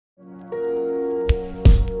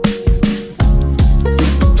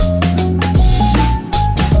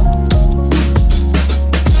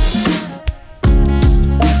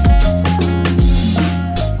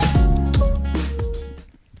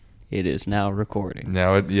It is now recording.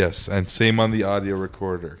 Yes, and same on the audio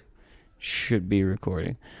recorder. Should be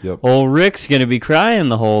recording. Yep. Old Rick's going to be crying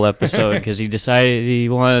the whole episode because he decided he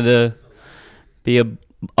wanted to be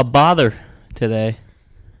a bother today.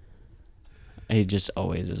 He just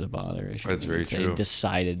always is a bother. That's very true. He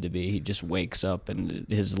decided to be. He just wakes up and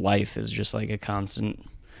his life is just like a constant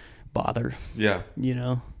bother. Yeah. You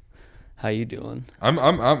know? How you doing?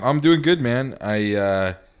 I'm doing good, man.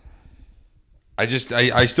 I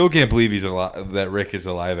still can't believe he's alive. That Rick is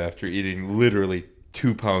alive after eating literally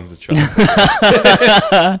 2 pounds of chocolate.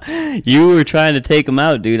 You were trying to take him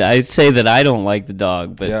out, dude. I say that I don't like the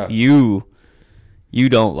dog, but yeah. you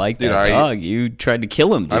don't like that dog. You tried to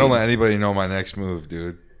kill him, dude. I don't let anybody know my next move,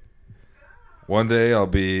 dude. One day I'll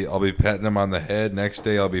be patting him on the head. Next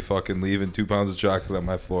day I'll be fucking leaving 2 pounds of chocolate on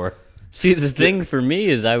my floor. See, the thing for me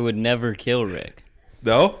is I would never kill Rick.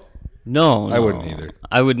 No? No. I wouldn't either.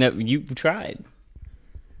 I would never. You tried.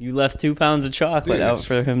 You left 2 pounds of chocolate out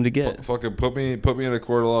for him to get. Fucking put me in a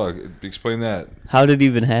quarter log. Explain that. How did it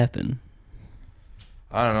even happen?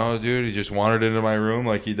 I don't know, dude. He just wandered into my room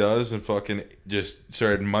like he does and fucking just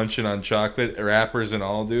started munching on chocolate wrappers and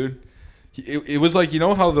all, dude. It was like, you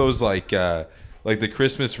know how those like the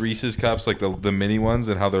Christmas Reese's cups, like the mini ones,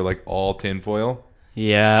 and how they're like all tinfoil?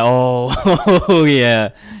 Yeah. Oh, yeah.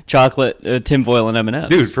 Chocolate, tinfoil, and M&M's.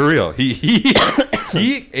 Dude, for real. He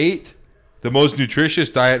ate the most nutritious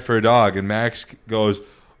diet for a dog, and Max goes,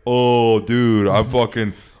 "Oh, dude,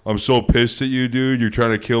 I'm so pissed at you, dude. You're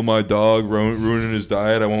trying to kill my dog, ruining his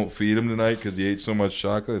diet. I won't feed him tonight because he ate so much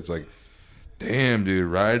chocolate." It's like, damn, dude,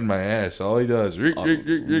 riding my ass. All he does, Rick.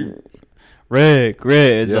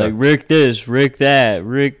 It's yeah. like, Rick this, Rick that.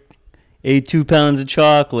 Rick ate 2 pounds of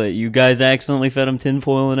chocolate. You guys accidentally fed him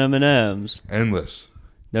tinfoil and M&M's. Endless.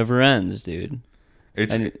 Never ends, dude.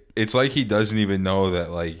 It's like he doesn't even know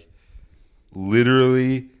that, like,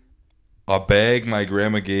 literally a bag my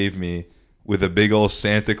grandma gave me with a big old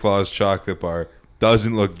Santa Claus chocolate bar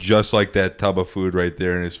doesn't look just like that tub of food right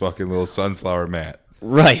there in his fucking little sunflower mat.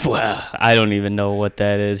 Right. Well, I don't even know what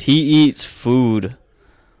that is. He eats food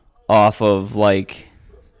off of, like,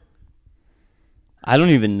 I don't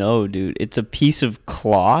even know, dude. It's a piece of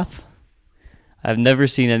cloth. I've never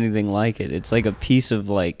seen anything like it. It's like a piece of,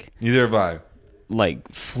 like... Neither have I.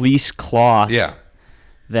 Like, fleece cloth. Yeah.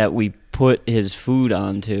 That we put his food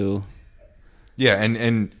onto. Yeah,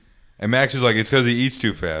 and Max is like, it's because he eats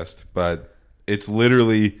too fast, but it's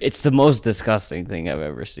literally... It's the most disgusting thing I've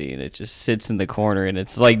ever seen. It just sits in the corner, and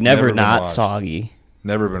it's, like, never not washed. Soggy.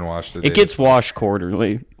 Never been washed. It gets washed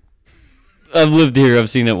quarterly. I've lived here. I've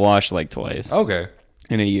seen it washed, like, twice. Okay.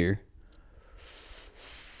 In a year.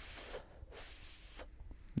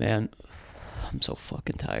 Man, I'm so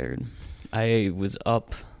fucking tired. I was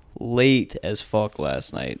up late as fuck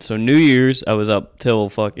last night. So New Year's, I was up till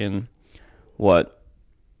fucking, what?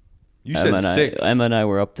 You said 6. Emma and I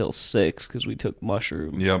were up till 6 because we took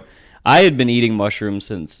mushrooms. Yep. I had been eating mushrooms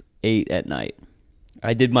since 8 at night.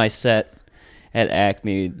 I did my set at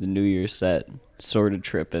Acme, the New Year's set, sort of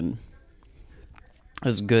tripping. It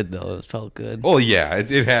was good, though. It felt good. Oh, yeah,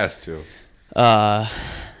 it has to.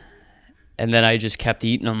 And then I just kept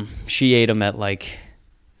eating them. She ate them at, like,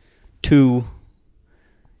 2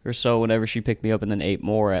 or so whenever she picked me up, and then ate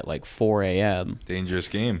more at, like, 4 a.m. Dangerous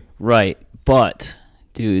game. Right. But,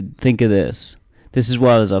 dude, think of this. This is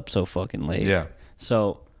why I was up so fucking late. Yeah.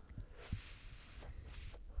 So,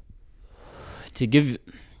 to give...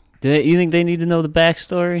 You think they need to know the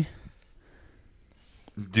backstory?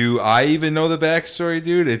 Do I even know the backstory,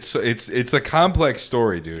 dude? It's a complex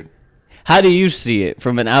story, dude. How do you see it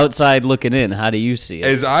from an outside looking in? How do you see it?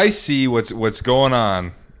 As I see what's going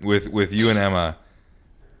on with you and Emma,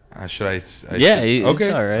 should I yeah, okay,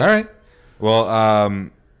 it's all right. All right. Well,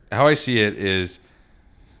 how I see it is,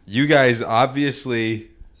 you guys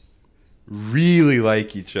obviously really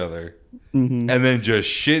like each other, and then just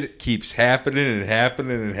shit keeps happening and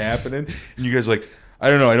happening and happening, and you guys are like, I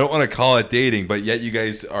don't know, I don't want to call it dating, but yet you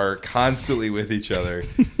guys are constantly with each other.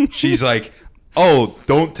 She's like, "Oh,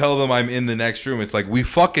 don't tell them I'm in the next room." It's like, we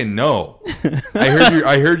fucking know.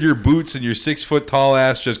 I heard your boots and your 6 foot tall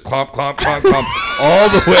ass just clomp, clomp, clomp, clomp all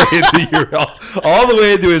the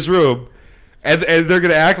way into his room, and they're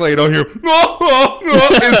gonna act like I don't hear in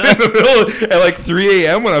the middle at like 3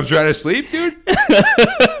 a.m. when I'm trying to sleep, dude.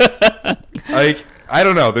 Like, I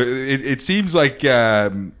don't know. It seems like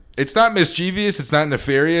it's not mischievous, it's not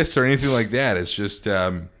nefarious or anything like that. It's just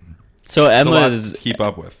so Emma's to keep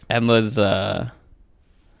up with. Emma's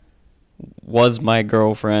was my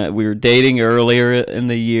girlfriend. We were dating earlier in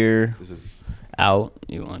the year. Out.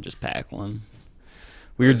 You want to just pack one?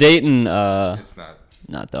 We were dating. It's not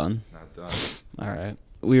done. Not done. All right.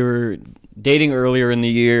 we were dating earlier in the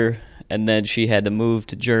year, and then she had to move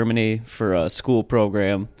to Germany for a school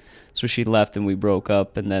program, so she left and we broke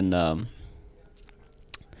up. And then I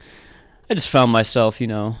just found myself,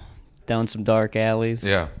 down some dark alleys.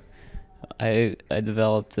 Yeah. I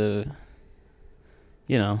developed some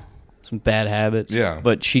bad habits. Yeah.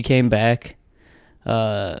 But she came back,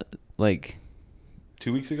 like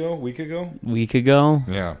 2 weeks ago, week ago.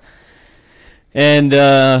 Yeah. And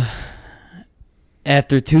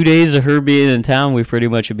after 2 days of her being in town, we pretty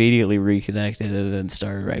much immediately reconnected and then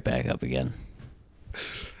started right back up again.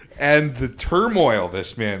 And the turmoil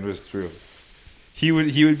this man was through. He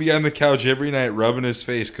would be on the couch every night rubbing his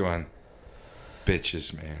face going,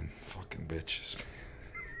 bitches, man. Fucking bitches, man.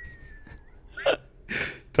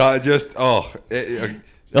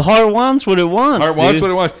 The heart wants what it wants. Heart wants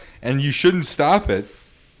what it wants. And you shouldn't stop it.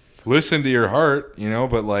 Listen to your heart,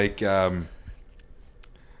 but like,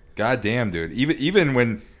 goddamn, dude. Even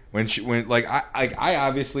when I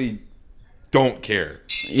obviously don't care.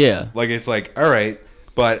 Yeah. Like, it's like, all right.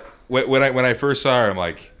 But when I first saw her, I'm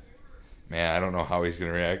like, man, I don't know how he's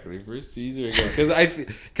gonna react when he first sees her again.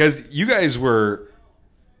 Because you guys were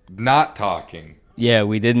not talking. Yeah,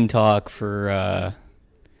 we didn't talk for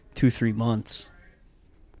 2-3 months.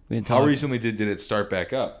 We didn't talk. How recently did it start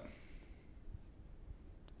back up?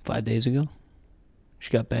 5 days ago. She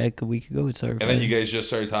got back a week ago. It started. And then you guys just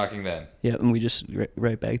started talking then. Yeah, and we just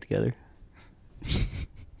right back together.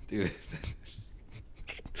 Dude.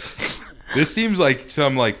 This seems like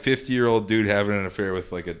some 50-year-old dude having an affair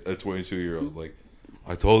with like a 22-year-old. Like,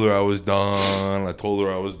 I told her I was done.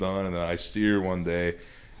 And then I see her one day,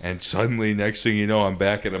 and suddenly, next thing you know, I'm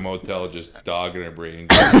back at a motel just dogging her brains.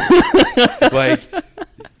 Like,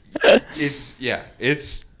 it's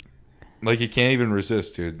like you can't even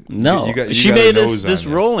resist, dude. No, she made this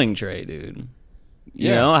rolling tray, dude.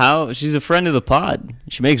 You know how she's a friend of the pod.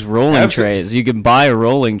 She makes rolling trays. You can buy a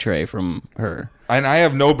rolling tray from her. And I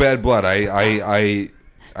have no bad blood. I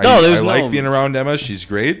like being around Emma. She's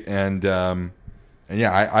great, and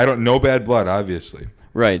yeah, I don't no bad blood, obviously.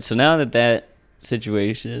 Right. So now that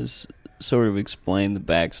situation is sort of explained, the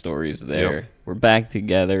backstories there. Yep. We're back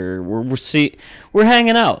together. We're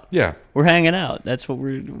hanging out. Yeah, we're hanging out. That's what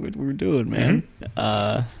we're doing, man.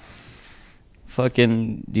 Mm-hmm.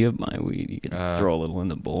 Fucking, do you have my weed? You can throw a little in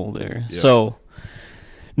the bowl there. Yep. So,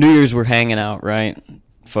 New Year's, we're hanging out, right?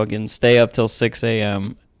 Fucking stay up till 6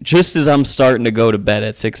 a.m. Just as I'm starting to go to bed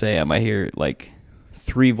at 6 a.m., I hear,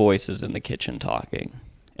 3 voices in the kitchen talking.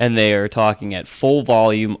 And they are talking at full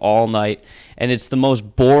volume all night. And it's the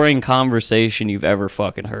most boring conversation you've ever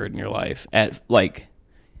fucking heard in your life. At,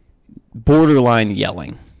 borderline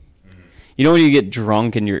yelling. Mm-hmm. You know when you get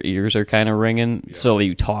drunk and your ears are kind of ringing, yep. So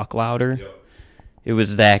you talk louder? Yep. It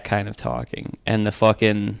was that kind of talking. And the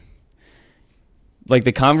fucking...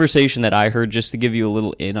 the conversation that I heard, just to give you a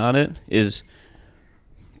little in on it, is,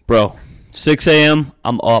 bro, 6 a.m.,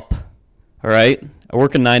 I'm up, all right? I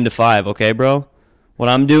work a 9 to 5, okay, bro? What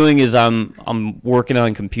I'm doing is I'm working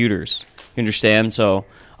on computers, you understand? So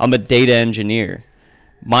I'm a data engineer.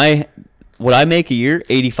 What I make a year,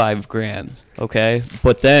 $85,000, okay?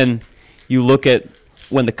 But then you look at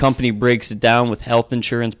when the company breaks it down with health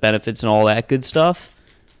insurance benefits and all that good stuff,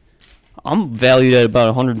 I'm valued at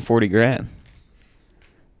about $140,000.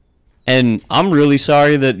 And I'm really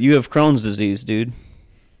sorry that you have Crohn's disease, dude.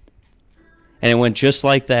 And it went just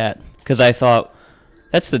like that. Because I thought,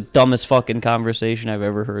 that's the dumbest fucking conversation I've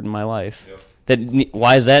ever heard in my life. Yep.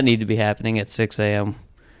 Why does that need to be happening at 6 a.m.?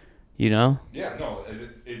 You know? Yeah, no.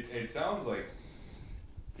 It sounds like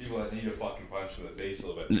people that need a fucking punch in the face a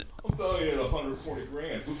little bit. I'm telling you,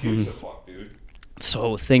 $140,000. Who gives a fuck, dude?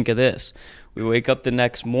 So think of this. We wake up the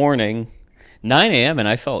next morning, 9 a.m., and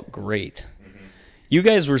I felt great. You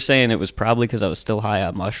guys were saying it was probably because I was still high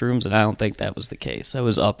on mushrooms, and I don't think that was the case. I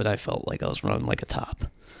was up, and I felt like I was running like a top.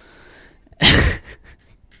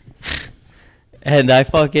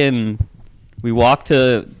 And we walk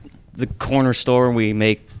to the corner store, and we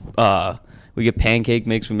get pancake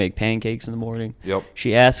mix. We make pancakes in the morning. Yep.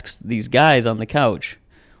 She asks these guys on the couch.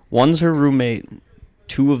 One's her roommate.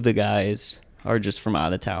 2 of the guys are just from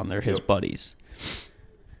out of town. They're his buddies.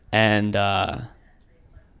 And,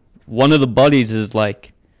 one of the buddies is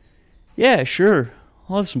like, yeah, sure,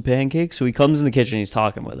 I'll have some pancakes. So he comes in the kitchen, he's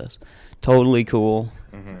talking with us. Totally cool.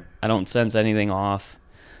 Mm-hmm. I don't sense anything off.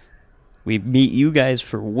 We meet you guys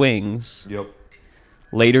for wings. Yep.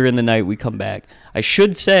 Later in the night, we come back. I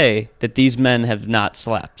should say that these men have not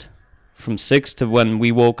slept. From 6 to when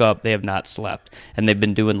we woke up, they have not slept. And they've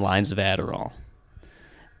been doing lines of Adderall.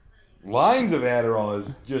 Lines of Adderall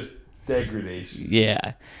is just degradation.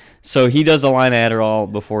 Yeah. So he does a line of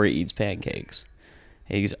Adderall before he eats pancakes.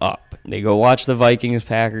 He's up. They go watch the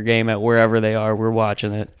Vikings-Packer game at wherever they are. We're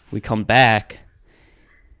watching it. We come back.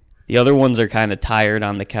 The other ones are kind of tired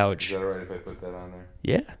on the couch. Is that all right if I put that on there?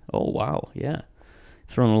 Yeah. Oh, wow. Yeah.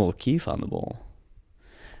 Throwing a little keef on the bowl.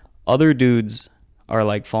 Other dudes are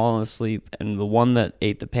like falling asleep, and the one that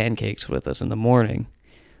ate the pancakes with us in the morning,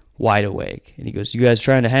 wide awake. And he goes, "You guys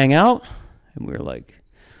trying to hang out?" And we were like,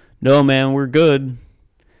 "No, man, we're good.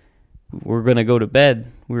 We're going to go to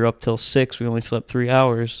bed. We were up till 6. We only slept 3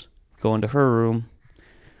 hours. Go into her room.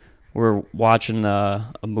 We're watching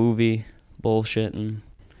a movie, bullshitting,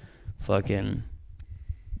 fucking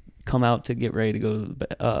come out to get ready to go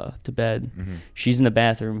to bed. Mm-hmm. She's in the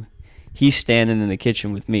bathroom. He's standing in the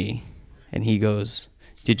kitchen with me, and he goes,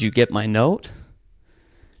 "Did you get my note?"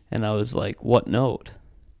 And I was like, "What note?"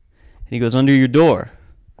 And he goes, "Under your door.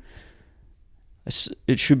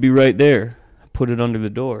 It should be right there." I put it under the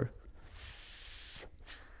door.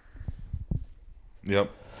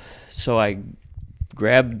 Yep. So I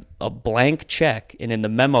grabbed a blank check, and in the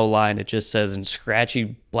memo line, it just says in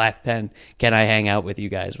scratchy black pen, "Can I hang out with you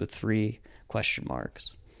guys?" with 3 question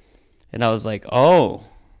marks. And I was like, "Oh,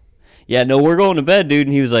 yeah, no, we're going to bed, dude."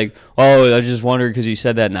 And he was like, "Oh, I just wondered because you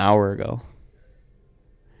said that an hour ago."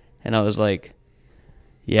 And I was like,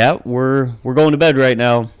 "Yeah, we're going to bed right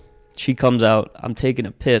now." She comes out. I'm taking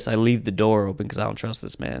a piss. I leave the door open because I don't trust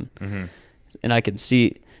this man. Mm-hmm. And I can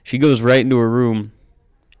see she goes right into her room.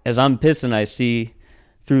 As I'm pissing, I see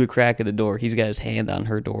through the crack of the door, he's got his hand on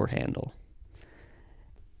her door handle.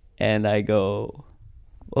 And I go,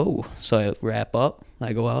 "Oh." So I wrap up.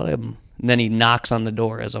 I go out. And then he knocks on the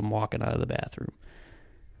door as I'm walking out of the bathroom.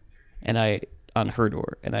 And on her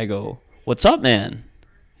door. And I go, "What's up, man?"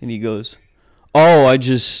 And he goes, "Oh, I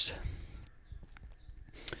just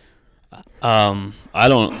wanted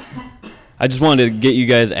to get you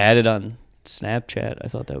guys added on Snapchat. I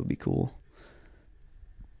thought that would be cool."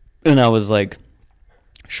 And I was like,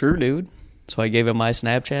 "Sure, dude." So I gave him my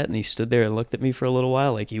Snapchat, and he stood there and looked at me for a little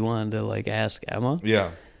while like he wanted to like ask Emma.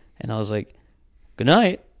 Yeah. And I was like, "Good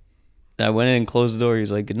night." And I went in and closed the door. He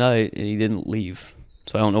was like, "Good night," and he didn't leave.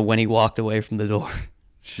 So I don't know when he walked away from the door.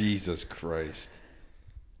 Jesus Christ.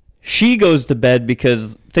 She goes to bed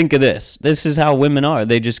because, think of this. This is how women are.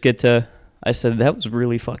 They just get to... I said, "That was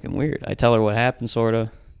really fucking weird." I tell her what happened, sort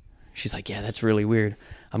of. She's like, "Yeah, that's really weird.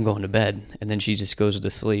 I'm going to bed." And then she just goes to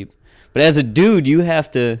sleep. But as a dude, you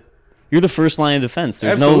have to... You're the first line of defense.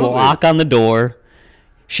 There's Absolutely. no lock on the door.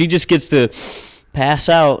 She just gets to pass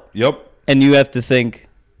out. Yep. And you have to think,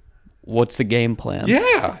 what's the game plan?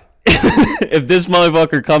 Yeah. If this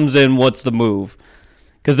motherfucker comes in, what's the move?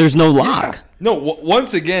 Because there's no lock. Yeah. No,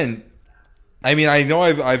 once again, I mean, I know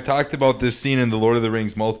I've talked about this scene in The Lord of the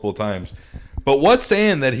Rings multiple times, but what's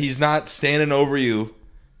saying that he's not standing over you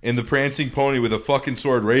in the prancing pony with a fucking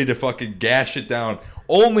sword ready to fucking gash it down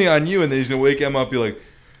only on you, and then he's going to wake him up and be like,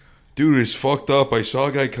 "Dude, it's fucked up. I saw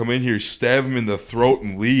a guy come in here, stab him in the throat,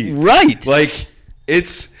 and leave." Right. Like,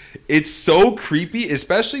 it's so creepy,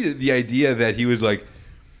 especially the idea that he was like,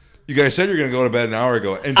 "You guys said you're going to go to bed an hour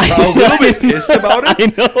ago," and a little bit pissed about it. I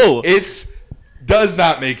know. It's does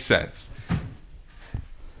not make sense.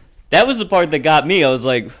 That was the part that got me. I was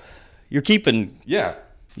like, you're keeping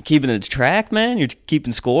the track, man? You're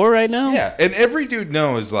keeping score right now? Yeah, and every dude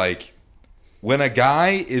knows, like, when a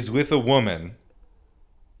guy is with a woman,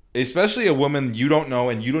 especially a woman you don't know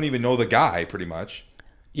and you don't even know the guy, pretty much.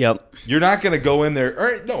 Yep. You're not going to go in there.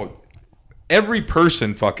 Or, no, every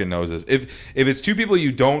person fucking knows this. If it's 2 people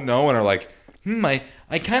you don't know and are like,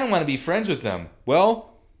 I kind of want to be friends with them.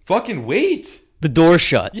 Well, fucking wait. The door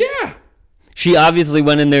shut. Yeah. She obviously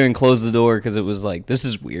went in there and closed the door because it was like, this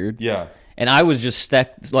is weird. Yeah. And I was just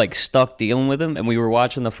stuck dealing with him, and we were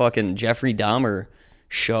watching the fucking Jeffrey Dahmer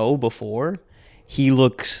show before. He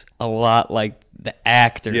looks a lot like the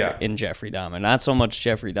actor in Jeffrey Dahmer. Not so much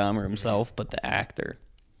Jeffrey Dahmer himself, but the actor.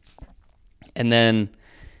 And then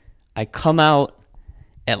I come out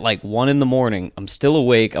at like 1 a.m. I'm still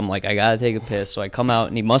awake. I'm like, I gotta take a piss. So I come out,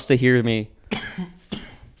 and he must have heard me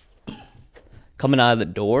coming out of the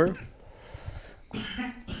door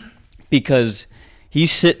because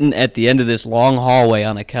he's sitting at the end of this long hallway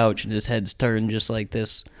on a couch, and his head's turned just like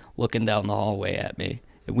this, looking down the hallway at me.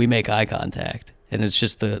 And we make eye contact, and it's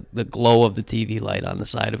just the glow of the TV light on the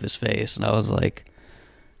side of his face. And I was like,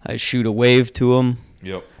 I shoot a wave to him.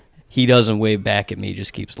 Yep. He doesn't wave back at me,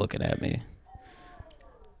 just keeps looking at me.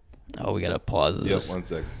 Oh, we got to pause this. Yep, 1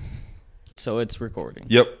 sec. So it's recording.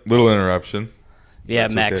 Yep, little interruption. Yeah,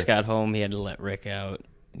 That's Max okay. got home. He had to let Rick out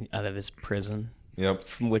of his prison. Yep.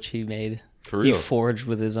 From which he made. For real. He forged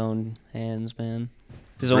with his own hands, man.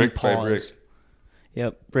 His Brick own by brick. paws.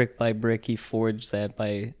 Yep, brick by brick, he forged that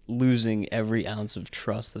by losing every ounce of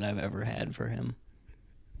trust that I've ever had for him.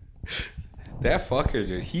 That fucker,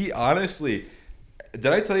 dude. He honestly... Did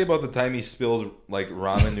I tell you about the time he spilled like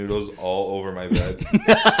ramen noodles all over my bed?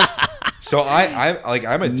 So I'm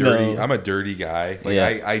a dirty guy.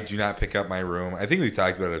 Like I do not pick up my room. I think we've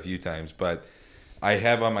talked about it a few times, but I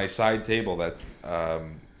have on my side table that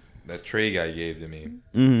tray guy gave to me,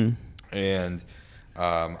 and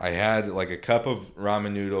I had like a cup of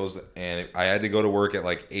ramen noodles, and I had to go to work at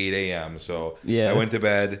like 8 a.m. So I went to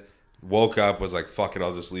bed, woke up, was like, "Fuck it,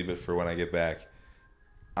 I'll just leave it for when I get back."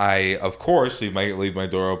 I, of course, leave my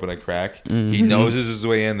door open a crack. He noses his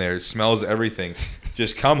way in there, smells everything.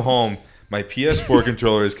 Just come home. My PS4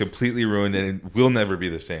 controller is completely ruined, and it will never be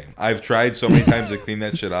the same. I've tried so many times to clean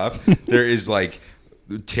that shit off. There is like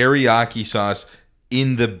teriyaki sauce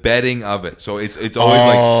in the bedding of it, so it's always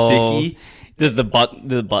like sticky. Does the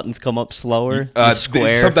buttons come up slower?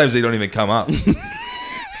 Square. Sometimes they don't even come up.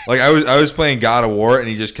 Like I was playing God of War, and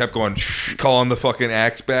he just kept going, calling the fucking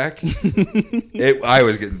axe back. I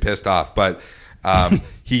was getting pissed off, but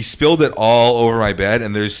he spilled it all over my bed,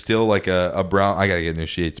 and there's still like a brown. I gotta get new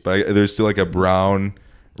sheets, but there's still like a brown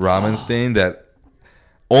ramen stain that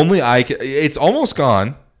only I can. It's almost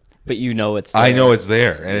gone, but you know it's there. I know it's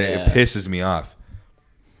there, and it pisses me off.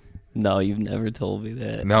 No, you've never told me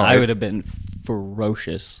that. No, I would have been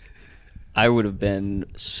ferocious. I would have been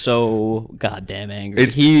so goddamn angry.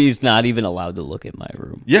 He's not even allowed to look at my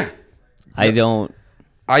room. Yeah. I don't.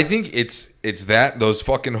 I think it's those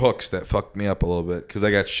fucking hooks that fucked me up a little bit because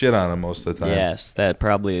I got shit on them most of the time. Yes, that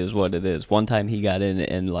probably is what it is. One time he got in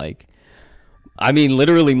and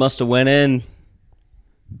literally must have went in,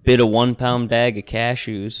 bit a 1 pound bag of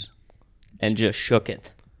cashews, and just shook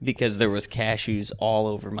it. Because there was cashews all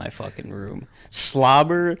over my fucking room.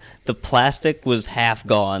 Slobber, the plastic was half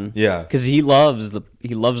gone. Yeah. Because he loves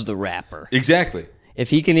the wrapper. Exactly. If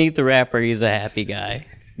he can eat the wrapper, he's a happy guy.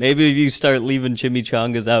 Maybe if you start leaving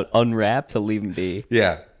chimichangas out unwrapped, he'll leave them be.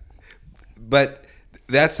 Yeah. But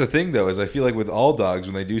that's the thing, though, is I feel like with all dogs,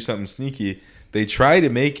 when they do something sneaky, they try to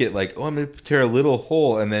make it like, oh, I'm going to tear a little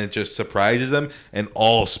hole, and then it just surprises them and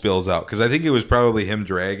all spills out. Because I think it was probably him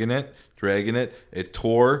dragging it, it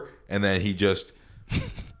tore, and then he just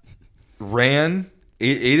ran,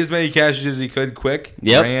 ate as many cashews as he could quick,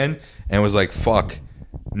 ran, and was like, fuck,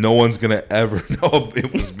 no one's going to ever know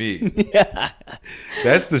it was me. Yeah.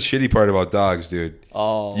 That's the shitty part about dogs, dude.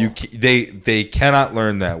 Oh. They cannot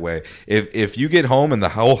learn that way. If you get home and the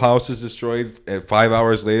whole house is destroyed at 5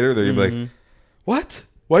 hours later, they're going to be like, what?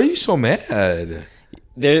 Why are you so mad?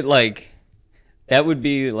 They're like... That would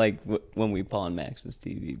be like when we pawn Max's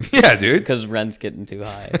TV. Yeah, dude. Because rent's getting too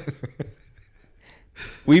high.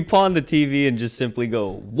 We pawn the TV and just simply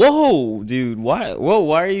go, whoa, dude, why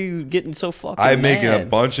are you getting so fucking I'm mad? making a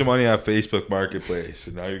bunch of money on Facebook Marketplace,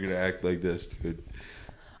 and now you're going to act like this, dude.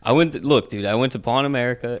 I went to Pawn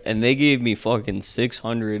America, and they gave me fucking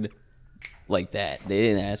 $600 like that. They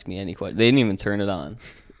didn't ask me any questions. They didn't even turn it on.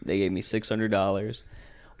 They gave me $600.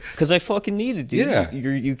 Because I fucking need it, dude. Yeah.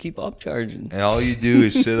 You keep upcharging. And all you do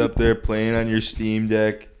is sit up there playing on your Steam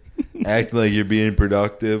Deck, acting like you're being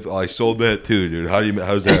productive. Oh, I sold that too, dude.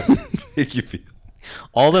 How's that make you feel?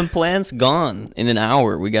 All them plants gone in an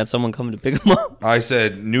hour. We got someone coming to pick them up. I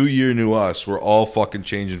said, new year, new us. We're all fucking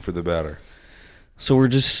changing for the better. So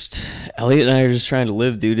Elliot and I are just trying to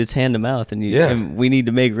live, dude. It's hand to mouth, and we need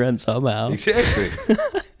to make rent somehow. Exactly.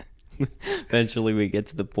 Eventually, we get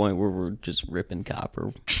to the point where we're just ripping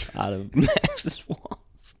copper out of Max's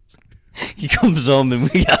walls. He comes home and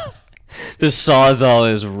we got the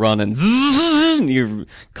sawzall is running. You're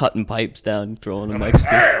cutting pipes down, throwing them next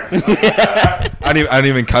to. I don't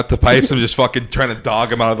even cut the pipes. I'm just fucking trying to dog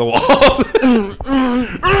them out of the walls.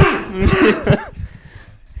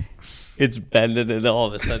 It's bending, and all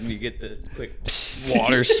of a sudden you get the quick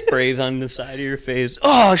water sprays on the side of your face.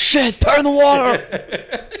 Oh shit! Turn the water.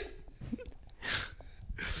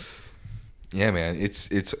 Yeah, man, it's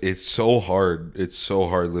so hard. It's so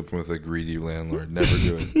hard living with a greedy landlord. Never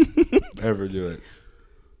do it. Never do it.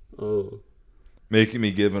 Oh, making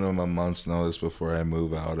me giving him a month's notice before I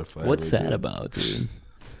move out. What's that about, dude?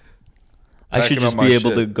 I should just be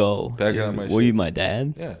able to go. Packing up my shit. Were you my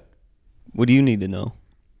dad? Yeah. What do you need to know?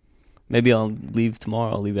 Maybe I'll leave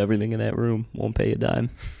tomorrow. I'll leave everything in that room. Won't pay a dime.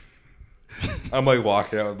 I'm like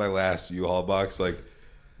walking out with my last U-Haul box, like,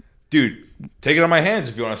 dude, take it on my hands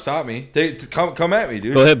if you want to stop me. Come at me,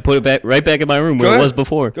 dude. Go ahead, put it right back in my room where it was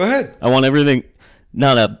before. Go ahead. I want everything,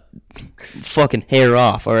 not a fucking hair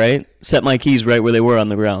off, all right? Set my keys right where they were on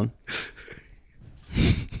the ground.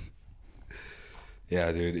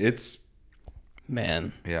 Yeah, dude, it's...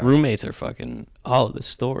 Man, Yeah. roommates are fucking... Oh, the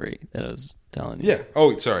story that I was telling you. Yeah.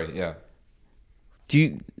 Oh, sorry. Yeah.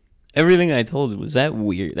 Everything I told you, was that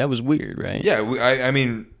weird? That was weird, right? Yeah. I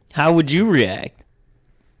mean... How would you react?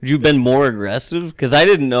 Would you have been more aggressive? Because I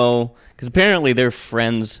didn't know... Because apparently they're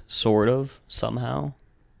friends, sort of, somehow.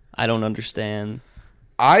 I don't understand.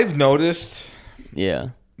 I've noticed... Yeah.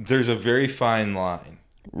 There's a very fine line.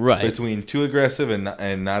 Right. Between too aggressive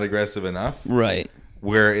and not aggressive enough. Right.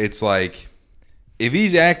 Where it's like... If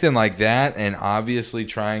he's acting like that and obviously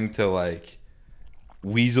trying to, like...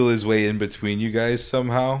 weasel his way in between you guys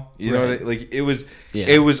somehow, you know what like it was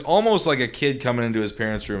almost like a kid coming into his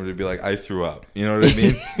parents' room to be like, I threw up, you know what I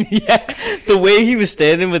mean? Yeah, the way he was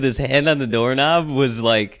standing with his hand on the doorknob was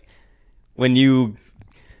like when you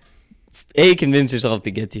convince yourself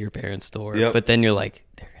to get to your parents' door, but then you're like,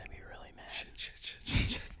 they're gonna be really mad.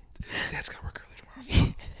 Shit. Dad's gotta work early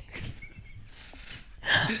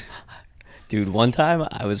tomorrow. Dude, one time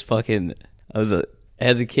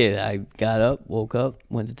as a kid, I got up, woke up,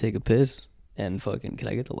 went to take a piss, and fucking... Can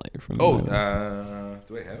I get the lighter from you? Oh,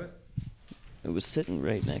 do I have it? It was sitting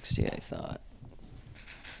right next to you, I thought.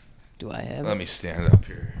 Do I have it? Let me stand up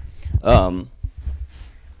here. Oh,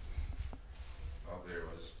 there it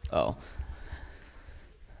was. Oh.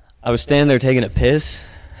 I was standing there taking a piss,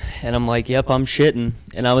 and I'm like, yep, I'm shitting.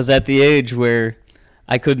 And I was at the age where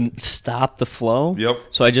I couldn't stop the flow. Yep.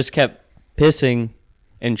 So I just kept pissing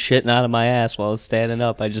and shitting out of my ass while I was standing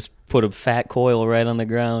up. I just put a fat coil right on the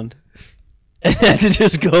ground. And I had to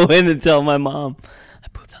just go in and tell my mom, I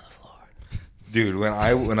pooped on the floor. Dude,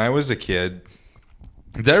 when I was a kid,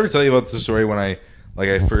 did I ever tell you about the story when I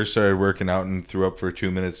first started working out and threw up for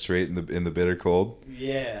 2 minutes straight in the bitter cold?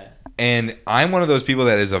 Yeah. And I'm one of those people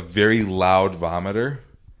that is a very loud vomiter.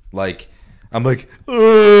 Like, I'm like,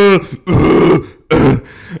 you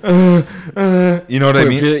know what I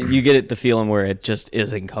mean? You get the feeling where it just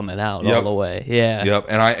isn't coming out all the way. Yeah. Yep.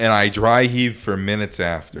 And I dry heave for minutes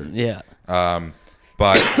after. Yeah. But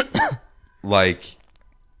like,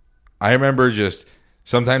 I remember just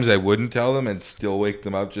sometimes I wouldn't tell them and still wake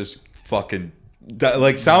them up, just fucking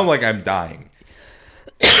like sound like I'm dying.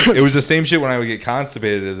 It was the same shit when I would get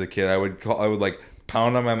constipated as a kid. I would like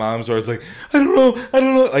pound on my mom's door. It's like, I don't know.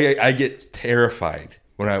 Like I get terrified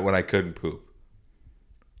when I couldn't poop.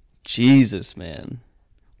 Jesus, man.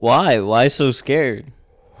 Why so scared?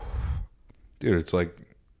 Dude, it's like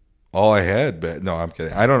all I had. But no, I'm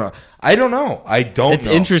kidding. I don't know. It's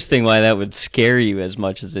interesting why that would scare you as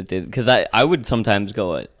much as it did. Because I would sometimes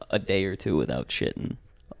go a day or two without shitting.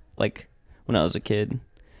 Like when I was a kid.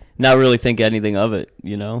 Not really think anything of it,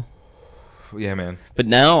 you know? Yeah, man. But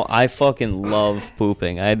now I fucking love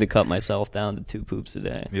pooping. I had to cut myself down to 2 poops a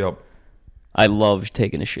day. Yep. I love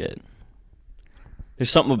taking a shit.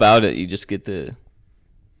 There's something about it. You just get to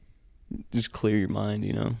just clear your mind,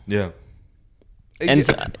 you know? Yeah. And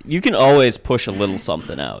you can always push a little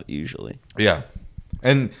something out, usually. Yeah.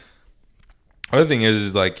 And other thing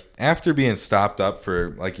is like after being stopped up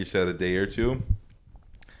for, like you said, a day or two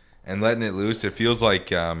and letting it loose, it feels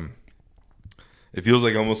like almost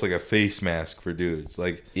like a face mask for dudes.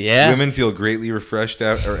 Like, women feel greatly refreshed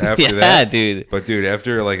after that. Yeah, dude. But dude,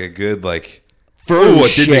 after like a good like, I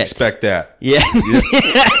didn't expect that. Yeah,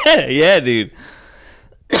 yeah, dude.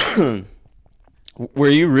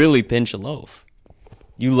 Where you really pinch a loaf,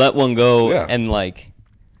 you let one go, and like,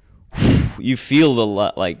 you feel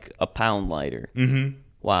like a pound lighter. Mm-hmm.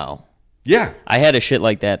 Wow. Yeah, I had a shit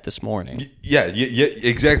like that this morning. Yeah,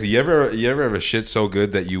 exactly. You ever have a shit so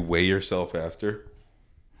good that you weigh yourself after?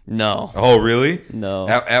 No. Oh, really? No.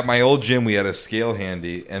 At my old gym, we had a scale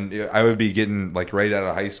handy, and I would be getting like right out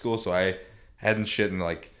of high school, so I hadn't shit in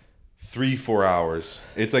like 3-4 hours.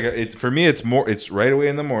 It's like for me, it's right away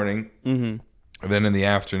in the morning, and then in the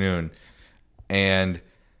afternoon, and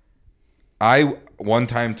I one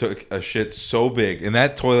time took a shit so big, and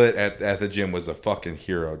that toilet at the gym was a fucking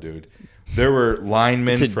hero, dude. There were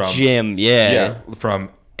linemen from gym,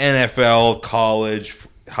 from NFL, college,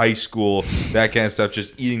 high school, that kind of stuff,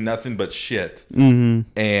 just eating nothing but shit, and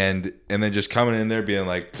then just coming in there being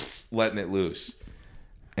like letting it loose,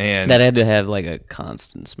 and that had to have like a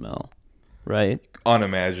constant smell, right?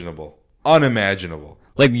 Unimaginable.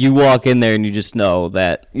 Like you walk in there and you just know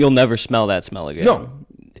that you'll never smell that smell again. No,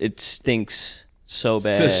 it stinks so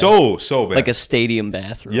bad, so bad, like a stadium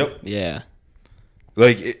bathroom. Yep. Yeah.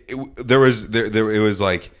 Like it was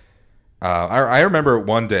like I remember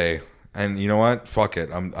one day, and you know what? Fuck it.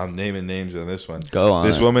 I'm naming names on this one. Go on.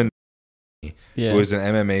 This woman who was an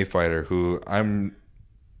MMA fighter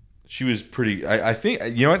she was pretty I think,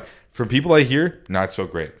 you know what? From people I hear, not so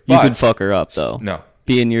great. You could fuck her up though. No.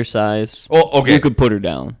 Being your size. Oh, okay. You could put her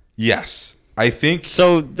down. Yes. I think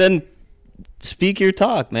So then, speak your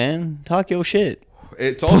talk, man. Talk your shit.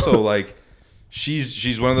 it's also like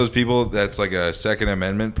she's one of those people that's like a Second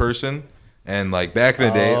Amendment person, and like back in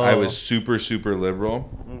the day, I was super liberal.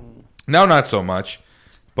 Now, not so much,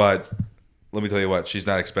 but let me tell you what, she's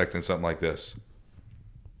not expecting something like this.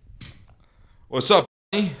 What's up,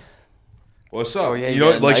 honey? What's up? Oh, yeah, you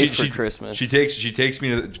know, like for Christmas. she takes me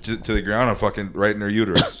to the ground and fucking right in her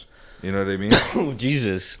uterus. You know what I mean? Oh,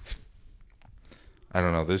 Jesus. I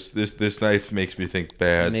don't know. This knife makes me think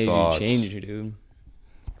bad Made thoughts. you change, dude.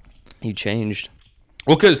 You changed.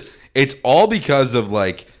 Well, because it's all because of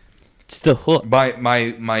like It's the hook.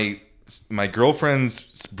 my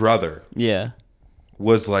girlfriend's brother Yeah.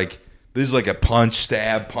 was like, this is like a punch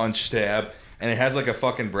stab, and it has like a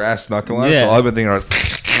fucking brass knuckle on it. Yeah. So all I've been thinking was,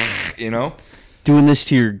 you know. Doing this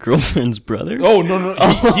to your girlfriend's brother? Oh no,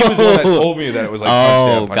 he was the one that told me that it was like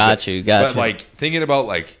punch stab. Got you. But like thinking about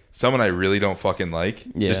like someone I really don't fucking like.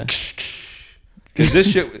 Yeah. Because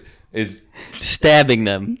this shit is stabbing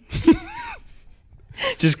them.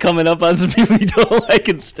 Just coming up on some people you don't like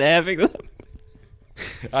and stabbing them.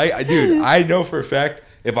 Dude, I know for a fact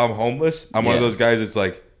if I'm homeless, I'm one of Yeah. those guys that's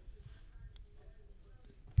like,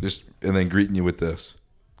 just and then greeting you with this.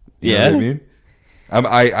 You know what I mean?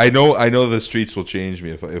 I know the streets will change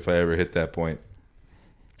me if I ever hit that point,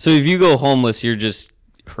 So if you go homeless, you're just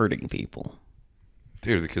hurting people.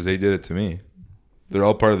 dude. Because they did it to me. They're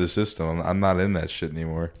all part of the system. I'm not in that shit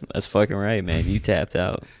anymore. That's fucking right, man. You tapped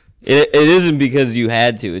out. It isn't because you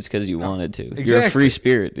had to. It's because you wanted to. Exactly. You're a free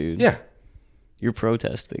spirit, dude. Yeah, You're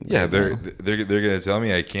protesting. yeah. right They're now. they're gonna tell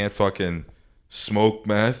me I can't fucking smoke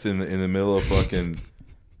meth in the middle of fucking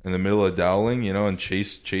in the middle of Dowling, you know, and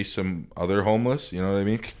chase some other homeless. You know what I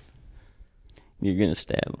mean? You're gonna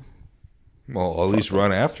stab them. Well, I'll at least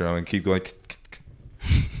run after them and keep going.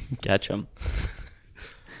 Catch them.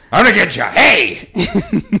 I'm gonna get you. Hey.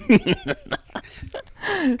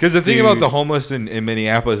 Because the thing about the homeless in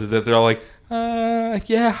Minneapolis is that they're all like,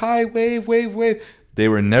 yeah, hi, wave. They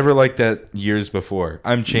were never like that years before.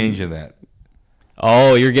 I'm changing that.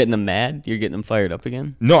 Oh, you're getting them mad? You're getting them fired up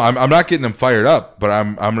again? No, I'm not getting them fired up, but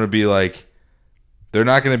I'm gonna be like, they're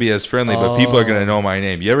not gonna be as friendly, but people are gonna know my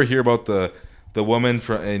name. You ever hear about the woman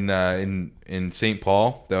from in St.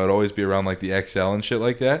 Paul that would always be around like the XL and shit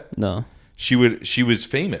like that? No. She was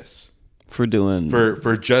famous For doing...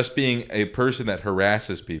 for just being a person that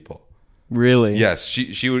harasses people. Really? Yes,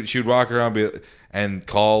 she would walk around and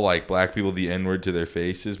call like black people the N-word to their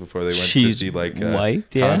faces before they went to She's see like a white,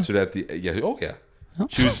 yeah? concert at the yeah.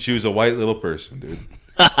 She was a white little person, dude.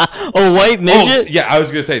 Oh, white Oh, midget? yeah, I was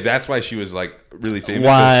gonna say that's why she was like really famous.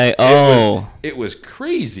 Why? It was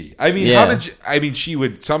crazy. I mean, Yeah. how did I mean? She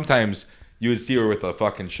would sometimes you would see her with a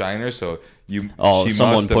fucking shiner, so she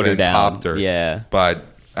Someone must have put her been down. popped her. Yeah. But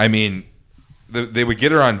I mean, they would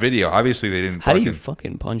get her on video. Obviously, they didn't. How do you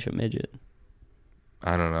fucking punch a midget?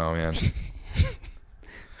 I don't know, man.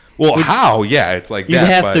 Well, how? Yeah, it's like You'd that.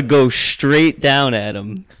 have but to go straight down at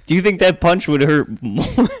him. Do you think that punch would hurt more?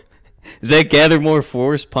 Does that gather more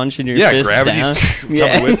force punching your fist gravity down?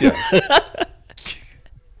 coming with you.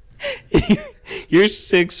 You're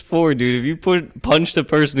 6'4", dude. If you punched a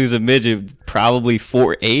person who's a midget, probably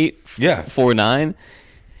 4'8", Yeah. 4'9",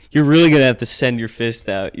 you're really gonna have to send your fist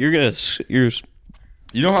out. You're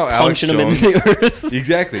You know how Alex punching him Jones into the earth.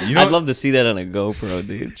 exactly. You know, I'd love to see that on a GoPro,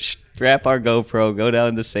 dude. Strap our GoPro, go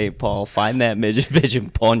down to St. Paul, find that midget bitch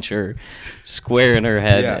and punch her square in her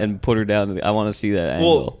head Yeah. and put her down. I want to see that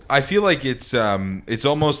angle. well, I feel like it's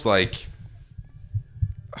almost like.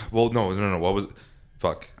 Well, no. What was?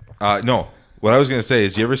 Fuck. No. What I was gonna say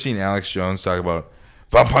is, you ever seen Alex Jones talk about,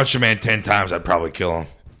 if I punch a man 10 times, I'd probably kill him.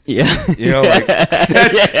 Yeah. You know, like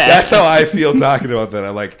that's how I feel talking about that. I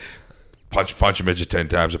like punch a midget 10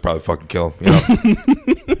 times, I'd probably fucking kill him. You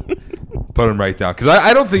know, put him right down. Because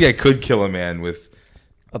I don't think I could kill a man with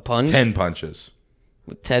A punch? 10 punches.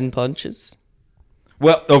 With 10 punches?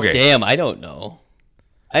 Well, okay. Damn, I don't know.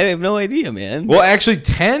 I have no idea, man. Well, actually,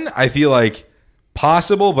 10 I feel like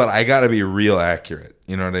possible, but I got to be real accurate.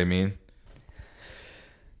 You know what I mean?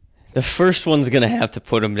 The first one's going to have to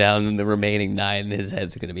put him down, and the remaining 9, his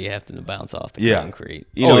head's going to be having to bounce off the Yeah. concrete.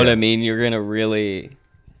 You know Oh, what yeah. I mean? You're going to really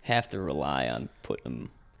have to rely on putting him.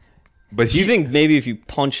 But Do you think maybe if you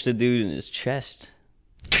punched a dude in his chest?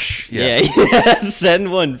 Yeah. Yeah, send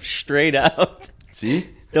one straight out. See?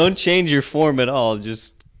 Don't change your form at all.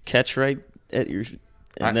 Just catch right at your,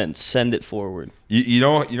 and then send it forward. You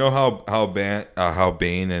know how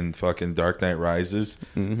Bane and fucking Dark Knight Rises,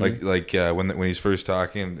 when he's first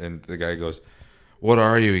talking and the guy goes, "What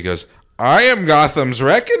are you?" He goes, "I am Gotham's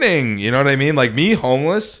Reckoning." You know what I mean? Like me,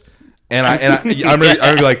 homeless. I'm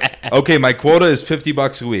gonna be like, okay, my quota is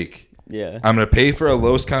 $50 a week. Yeah. I'm gonna pay for a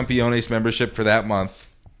Los Campeones membership for that month.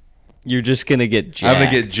 You're just gonna get jacked. I'm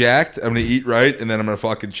gonna get jacked. I'm gonna eat right, and then I'm gonna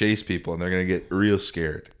fucking chase people, and they're gonna get real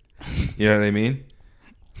scared. You know what I mean?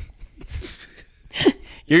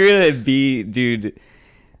 You're gonna be, dude.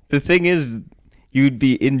 The thing is, you'd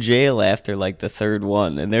be in jail after like the third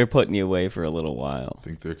one, and they're putting you away for a little while.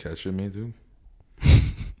 Think they're catching me, dude?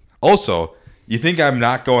 Also, you think I'm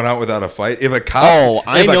not going out without a fight? If a cop,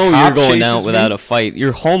 I know you're going out chases without me- a fight.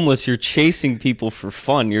 You're homeless. You're chasing people for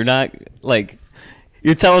fun. You're not like.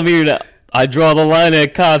 You're telling me you're not. I draw the line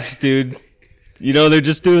at cops, dude. You know they're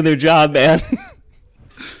just doing their job, man.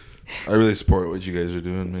 I really support what you guys are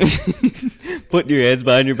doing, man. Putting your hands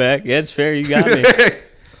behind your back. Yeah, it's fair. You got me.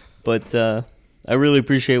 But I really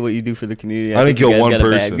appreciate what you do for the community. I didn't think you kill guys one got a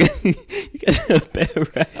person. you guys got a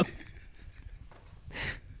bad rap.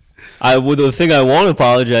 The thing I won't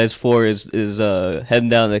apologize for is heading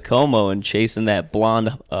down to Como and chasing that blonde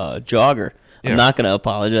jogger. Yeah. I'm not going to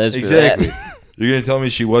apologize Exactly. for that. You're going to tell me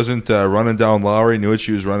she wasn't running down Lowry, knew what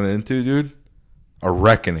she was running into, dude? A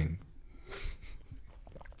reckoning.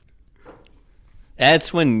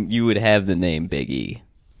 That's when you would have the name Big E.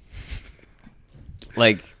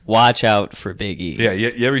 Like, watch out for Big E. Yeah,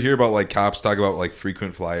 you ever hear about, like, cops talk about, like,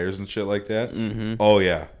 frequent flyers and shit like that? Mm-hmm. Oh,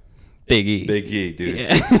 yeah. Big E. Big E, dude.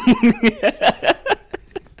 Yeah.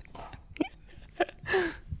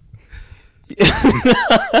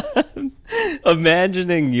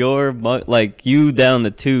 Imagining you down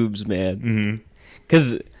the tubes, man.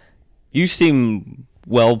 Because you seem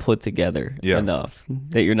well put together enough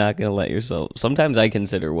that you're not going to let yourself. Sometimes I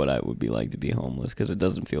consider what I would be like to be homeless because it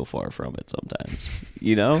doesn't feel far from it sometimes.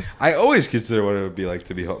 You know? I always consider what it would be like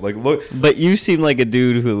to be like, look. But you seem like a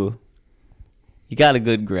dude who you got a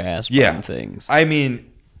good grasp on things. I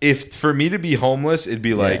mean, if for me to be homeless, it'd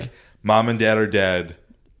be like mom and dad are dead.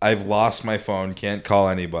 I've lost my phone, can't call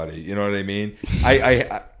anybody. You know what I mean?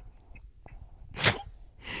 I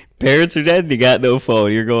Parents are dead and you got no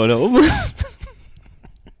phone. You're going homeless.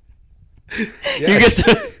 Yeah.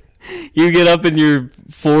 You get up in your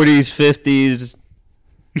 40s, 50s.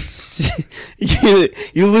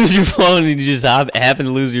 you lose your phone and you just happen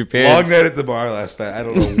to lose your parents. Long night at the bar last night. I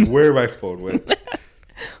don't know where my phone went.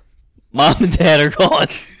 Mom and dad are gone.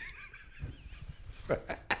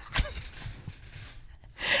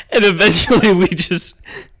 And eventually we just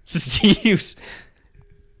see you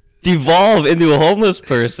devolve into a homeless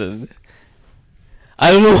person.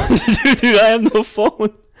 I don't know what to do, dude. I have no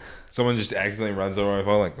phone. Someone just accidentally runs over my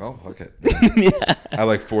phone like, well, fuck it. Yeah. I have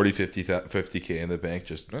like 40, 50K in the bank.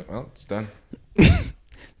 Just, well, it's done.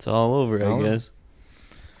 It's all over, I guess.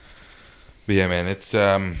 But yeah, man, it's...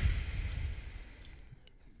 How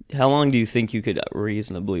long do you think you could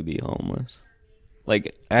reasonably be homeless?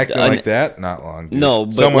 Like acting like that? Not long, dude. No,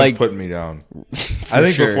 but someone's like, putting me down. I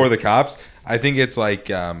think sure. before the cops, I think it's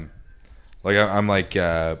like I'm like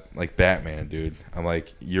Batman, dude. I'm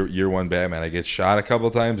like you're one Batman. I get shot a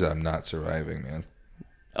couple times, I'm not surviving, man.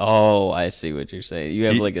 Oh, I see what you're saying. You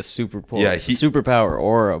have like a superpower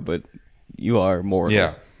aura, but you are more.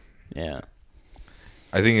 Yeah. Yeah.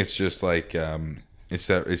 I think it's just like it's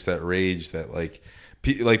that rage that like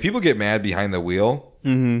people get mad behind the wheel.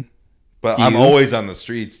 Mm-hmm. But I'm always on the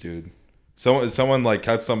streets, dude. Someone like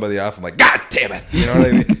cuts somebody off. I'm like, God damn it! You know what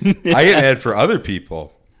I mean? Yeah. I get mad for other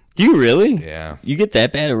people. Do you really? Yeah. You get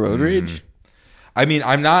that bad at road rage? I mean,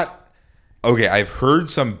 I'm not okay. I've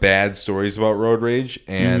heard some bad stories about road rage,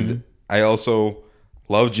 and I also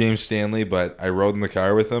love James Stanley. But I rode in the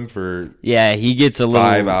car with him for he gets a little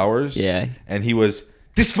 5 hours. Yeah, and he was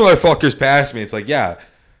this motherfucker's passed me. It's like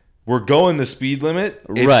we're going the speed limit.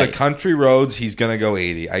 It's the country roads. He's going to go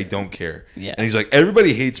 80. I don't care. Yeah. And he's like,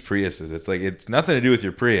 everybody hates Priuses. It's like, it's nothing to do with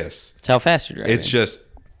your Prius. It's how fast you're driving. It's just,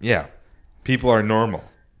 people are normal.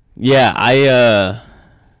 Yeah, I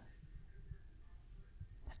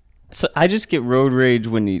just get road rage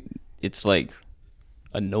when it's like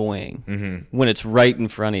annoying. When it's right in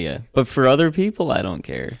front of you. But for other people, I don't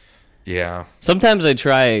care. Yeah. Sometimes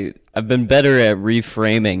I've been better at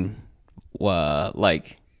reframing,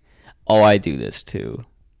 like, oh, I do this too.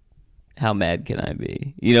 How mad can I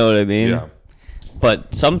be? You know what I mean? Yeah.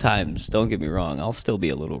 But sometimes, don't get me wrong, I'll still be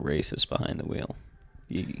a little racist behind the wheel.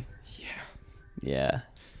 Yeah.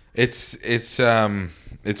 It's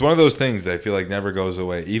one of those things that I feel like never goes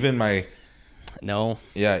away. Even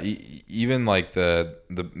even like the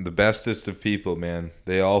bestest of people, man,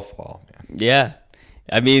 they all fall, man. Yeah.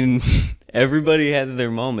 I mean, everybody has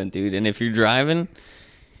their moment, dude. And if you're driving,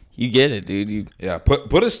 you get it, dude.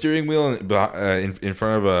 Put a steering wheel in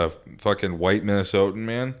front of a fucking white Minnesotan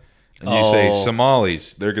man. and you say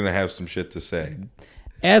Somalis, they're gonna have some shit to say.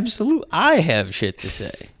 Absolute. I have shit to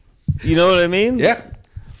say. You know what I mean? Yeah.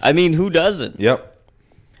 I mean, who doesn't? Yep.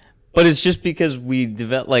 But it's just because we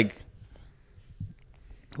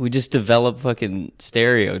just develop fucking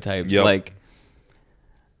stereotypes. Yep. Like,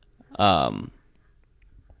 I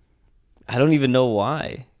don't even know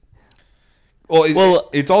why. Well,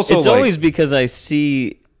 it's also it's like, always because I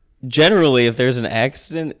see generally if there's an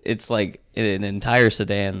accident, it's like an entire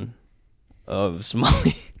sedan of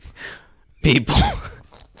Somali people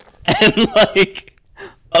and like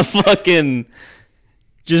a fucking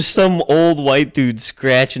just some old white dude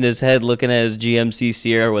scratching his head looking at his GMC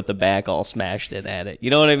Sierra with the back all smashed in at it. You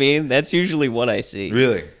know what I mean? That's usually what I see.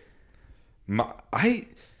 Really? I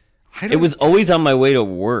don't, It was always on my way to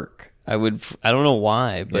work. I don't know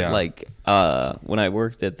why, but Yeah. like when I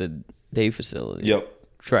worked at the day facility, Yep.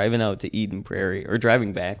 driving out to Eden Prairie or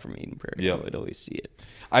driving back from Eden Prairie, Yep. I would always see it.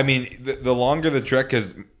 I mean, the longer the trek,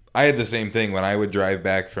 because I had the same thing when I would drive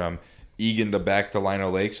back from Egan to back to Lino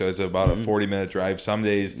Lake, so it's about a 40-minute drive. Some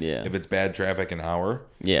days, Yeah. if it's bad traffic, an hour.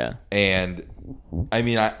 Yeah. And I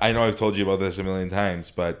mean, I know I've told you about this a million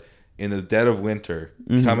times, but in the dead of winter,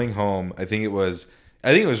 coming home, I think it was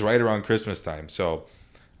right around Christmas time. So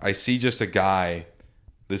I see just a guy.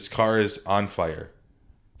 This car is on fire,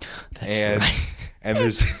 That's right. and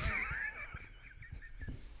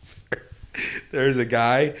there's a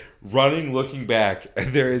guy running, looking back, and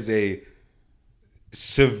there is a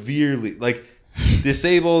severely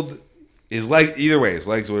disabled. His leg, either way, his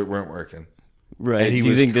legs weren't working. Right. And he Do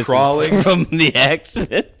you was think this crawling is from the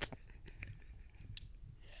accident?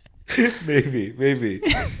 maybe,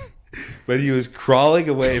 but he was crawling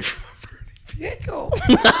away from a burning vehicle,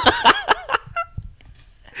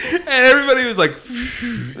 and everybody was like,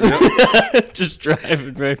 you know? Just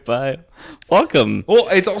driving right by him. Fuck him. Well,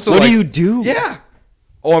 it's also What like, do you do? Yeah.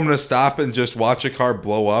 Oh, I'm gonna stop and just watch a car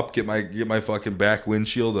blow up. Get my fucking back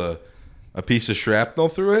windshield a piece of shrapnel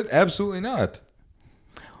through it? Absolutely not.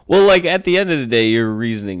 Well, like at the end of the day, you're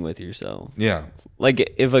reasoning with yourself. Yeah.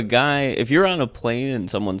 Like if you're on a plane and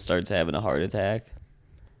someone starts having a heart attack,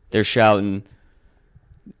 they're shouting,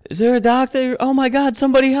 "Is there a doctor? Oh my God,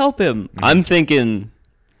 somebody help him!" Mm-hmm. I'm thinking,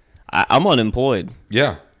 I'm unemployed.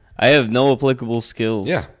 Yeah. I have no applicable skills.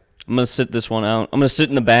 Yeah. I'm gonna sit this one out. I'm gonna sit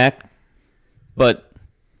in the back, but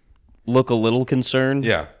look a little concerned.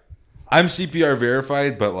 Yeah. I'm CPR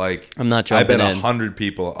verified, but like I'm not I bet jumping in. 100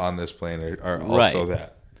 people on this plane are also Right.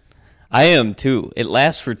 that. I am too. It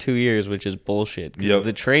lasts for 2 years, which is bullshit. 'Cause Yep.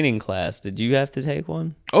 The training class, did you have to take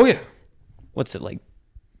one? Oh yeah. What's it, like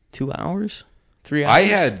 2 hours? 3 hours? I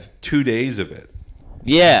had 2 days of it.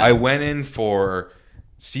 Yeah. I went in for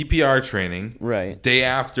CPR training. Right. Day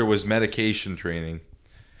after was medication training.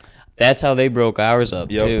 That's how they broke ours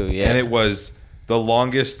up Yep. too. Yeah. And it was the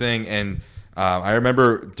longest thing. And I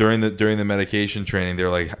remember during the medication training, they were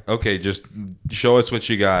like, "Okay, just show us what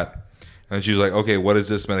you got." And she was like, "Okay, what is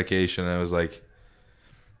this medication?" And I was like,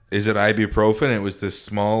 "Is it ibuprofen?" And it was this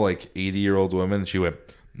small, like 80-year-old woman. And she went,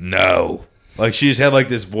 "No." Like she just had like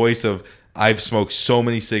this voice of, "I've smoked so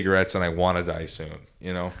many cigarettes and I want to die soon."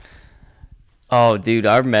 You know? Oh, dude,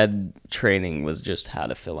 our med training was just how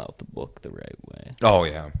to fill out the book the right way. Oh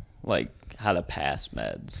yeah. Like how to pass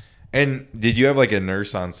meds. And did you have like a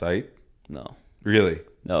nurse on site? No. Really?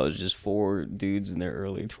 No, it was just 4 dudes in their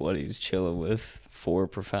early 20s chilling with 4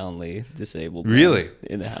 profoundly disabled men Really?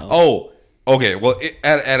 in the house. Oh, okay. Well,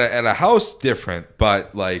 at a house different,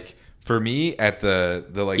 but like for me at the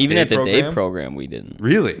like even day at the program, day program we didn't.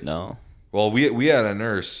 Really? No. Well, we had a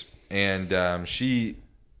nurse and she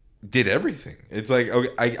did everything. It's like,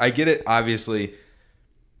 okay, I get it, obviously,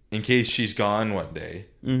 in case she's gone one day,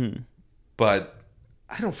 but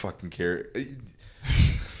I don't fucking care.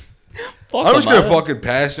 Fuck I'm just them, gonna I- fucking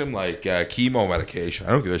pass him like chemo medication.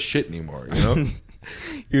 I don't give a shit anymore. You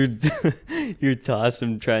know? You're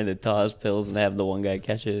tossing, trying to toss pills and have the one guy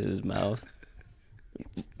catch it in his mouth.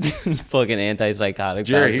 Fucking antipsychotic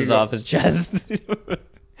Jerry, bounces here you off his chest.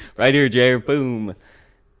 Right here, Jerry. Boom.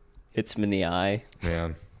 Hits him in the eye.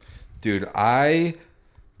 Man, dude,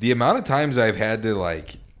 the amount of times I've had to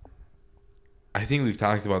like, I think we've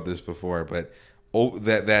talked about this before, but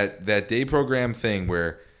that day program thing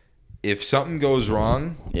where if something goes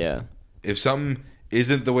wrong, Yeah. if something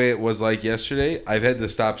isn't the way it was like yesterday, I've had to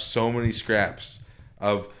stop so many scraps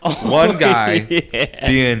of one guy yeah.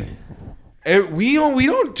 being, we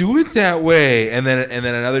don't do it that way, and then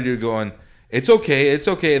another dude going, it's okay,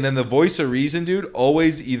 and then the voice of reason dude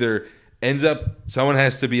always either ends up someone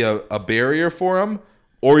has to be a barrier for him,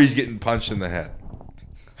 or he's getting punched in the head.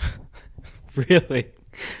 Really?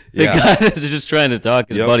 The Yeah. guy that's just trying to talk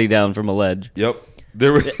his Yep. buddy down from a ledge. Yep.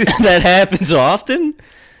 There was That happens often?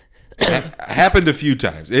 happened a few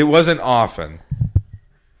times. It wasn't often.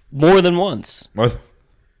 More than once. More-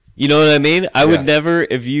 You know what I mean? I would Yeah. never,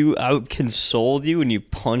 I would console you and you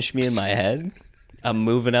punch me in my head, I'm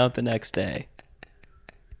moving out the next day.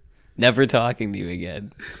 Never talking to you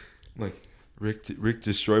again. Like, Rick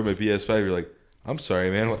destroyed my PS5. You're like, I'm sorry,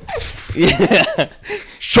 man. What? Yeah.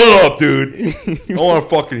 Shut up, dude. I don't want to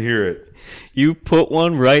fucking hear it. You put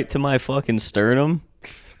one right to my fucking sternum.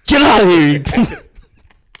 Get out of here, you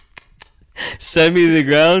send me to the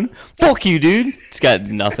ground. Fuck you, dude. It's got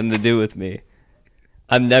nothing to do with me.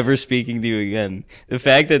 I'm never speaking to you again. The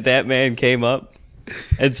fact that that man came up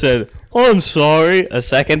and said, "Oh, I'm sorry," a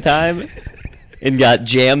second time and got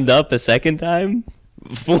jammed up a second time,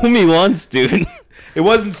 fool me once, dude. It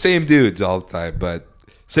wasn't same dudes all the time, but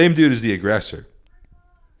same dude is the aggressor.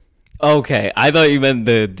 Okay, I thought you meant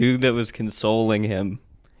the dude that was consoling him,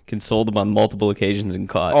 consoled him on multiple occasions and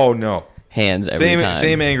caught Oh, no. hands every time.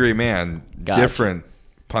 Same angry man. Gotcha. Different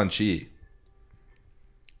punchy.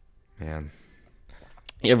 Man.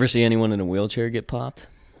 You ever see anyone in a wheelchair get popped?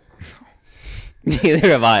 Neither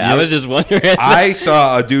have I. I was just wondering. I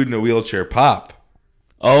saw a dude in a wheelchair pop.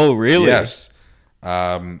 Oh, really? Yes.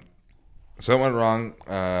 Something went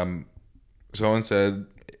wrong. Someone said,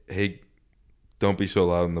 "Hey, don't be so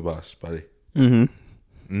loud on the bus, buddy." Mm-hmm.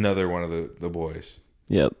 Another one of the boys.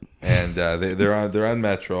 Yep. And they're on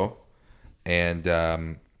Metro. And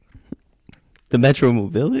The Metro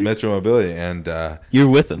Mobility? Metro Mobility. And You're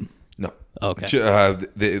with them. no. Okay.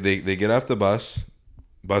 They get off the bus.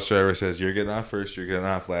 Bus driver says, "You're getting off first. You're getting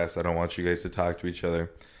off last. I don't want you guys to talk to each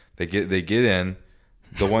other." They get in.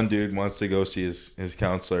 The one dude wants to go see his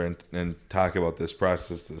counselor and talk about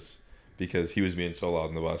process this, because he was being so loud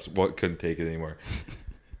in the bus. Couldn't take it anymore.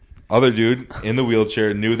 Other dude in the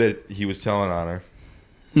wheelchair knew that he was telling on her.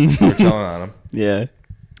 Or telling on him. Yeah.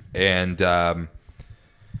 And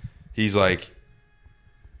he's like,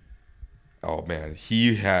 oh man,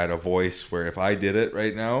 he had a voice where if I did it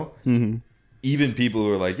right now, even people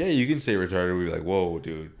who are like, yeah, you can say retarded, would be like, whoa,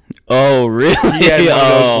 dude. Oh, really? He had one of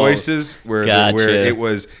those voices where it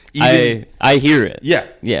was even. I hear it. Yeah.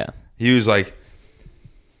 Yeah. He was like,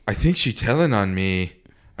 I think she telling on me.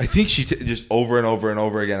 I think she just over and over and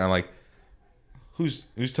over again. I'm like, who's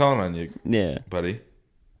telling on you, Yeah. buddy?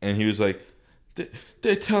 And he was like,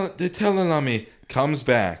 they're telling on me. Comes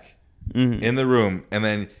back in the room, and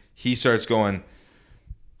then he starts going,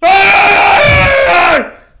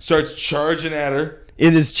 "Ah!" Starts charging at her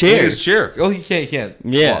In his chair. in his chair. Oh, he can't.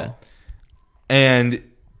 Yeah. Fall. And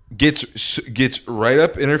gets right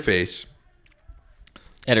up in her face.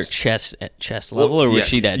 At her chest level, or was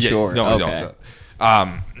she that short? No, okay.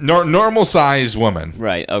 no. Normal sized woman.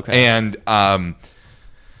 Right. Okay. And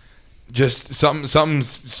just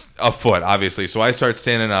something's afoot, obviously. So I start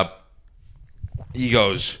standing up. He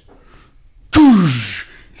goes, goosh,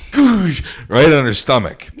 goosh, right on her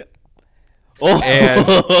stomach. Oh.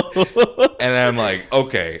 And I'm like,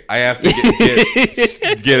 okay, I have to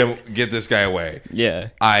get this guy away. Yeah.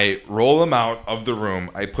 I roll him out of the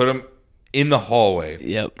room. I put him in the hallway.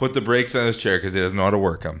 Yep. Put the brakes on his chair because he doesn't know how to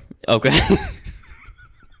work them. Okay.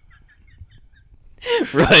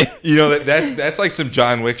 Right. You know that's like some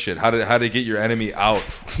John Wick shit. How to get your enemy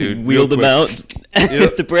out, dude? Wheel them out. Yep.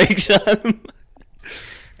 Hit the brakes on them.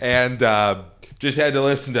 And just had to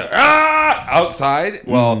listen to outside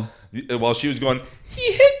while she was going,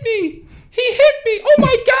 he hit me, oh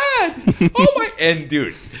my god, oh my. And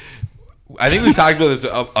dude, I think we've talked about this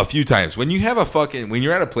a few times. When you're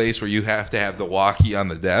at a place where you have to have the walkie on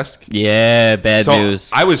the desk. Yeah, bad news.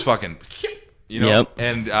 I was fucking, Yep.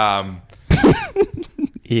 and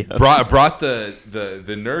Yep. brought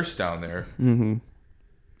the nurse down there. Mm-hmm.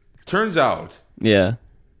 Turns out, Yeah.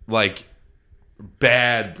 like,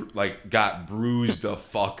 got bruised the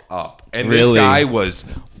fuck up. And Really? this guy was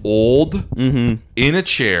old, in a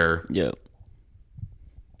chair, Yep.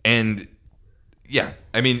 and yeah,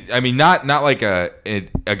 I mean, not like a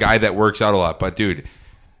guy that works out a lot, but dude,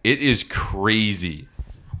 it is crazy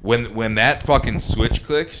when that fucking switch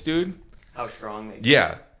clicks, dude. How strong they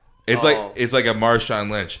Yeah, it's Oh. like a Marshawn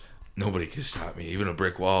Lynch. Nobody could stop me. Even a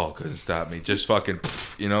brick wall couldn't stop me. Just fucking,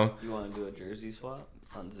 you know. You want to do a jersey swap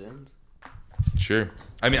on Zins? Sure.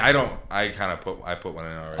 I mean, I don't. I put one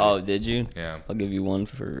in already. Oh, did you? Yeah. I'll give you one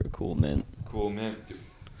for a cool mint. Cool, man. Dude.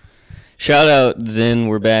 Shout out Zin,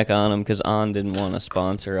 we're back on him because On didn't want to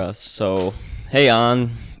sponsor us. So, hey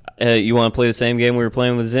On, you want to play the same game we were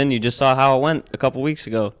playing with Zin? You just saw how it went a couple weeks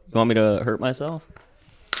ago. You want me to hurt myself?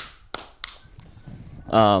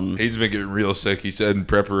 He's been getting real sick. He said in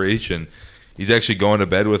preparation, he's actually going to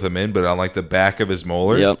bed with him in, but on like the back of his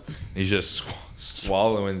molars. Yep. He's just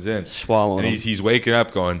swallowing's in. Swallowing. And he's waking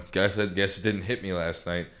up going, guess it didn't hit me last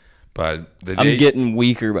night. But the I'm day, getting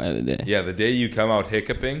weaker by the day. yeah, the day you come out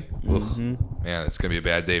hiccuping, man, it's gonna be a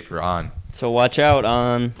bad day for On. So watch out,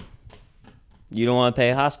 On. You don't want to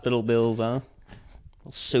pay hospital bills, huh?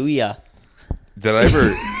 I'll sue ya. Did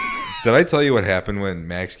I tell you what happened when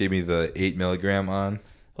Max gave me the 8 milligram On?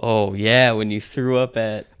 Oh yeah, when you threw up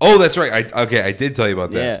at. Oh, that's right. I did tell you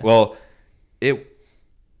about that. Yeah. Well,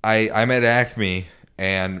 I'm at Acme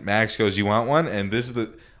and Max goes, "You want one?" And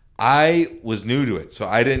I was new to it, so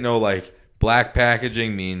I didn't know like black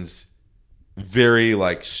packaging means very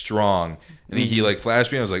like strong. And he like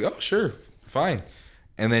flashed me. I was like, "Oh, sure, fine."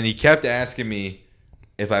 And then he kept asking me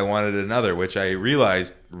if I wanted another, which I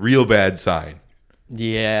realized real bad sign.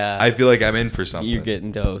 Yeah. I feel like I'm in for something. You're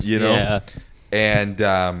getting dosed. You know? Yeah.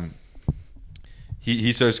 And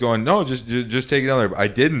he starts going, "No, just take another." I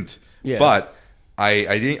didn't. Yeah. But I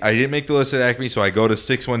didn't make the list at Acme, so I go to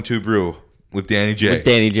 612 Brew with Danny J. With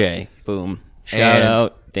Danny J. Boom. Shout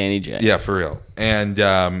out Danny J. Yeah, for real. And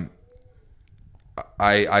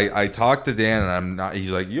I talked to Dan, and I'm not.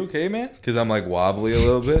 He's like, "You okay, man?" Because I'm like wobbly a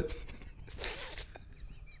little bit.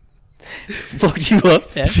 Fucked you up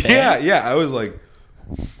that bad? Yeah. I was like,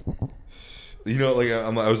 like I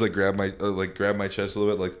was like grab my chest a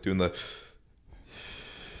little bit, like doing the.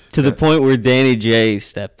 To the point where Danny J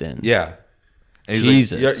stepped in. Yeah. And he's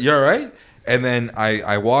Jesus. like, "You're all right?" And then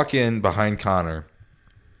I walk in behind Connor,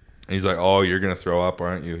 and he's like, "Oh, you're gonna throw up,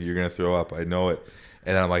 aren't you? You're gonna throw up. I know it."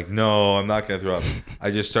 And I'm like, "No, I'm not gonna throw up."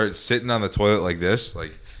 I just start sitting on the toilet like this,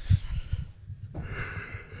 like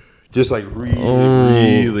just like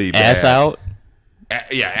really bad. Ass out?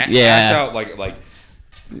 Ass out, like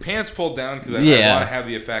pants pulled down because I want to have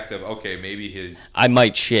the effect of, okay, maybe his. I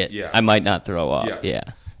might shit. Yeah. I might not throw up. Yeah.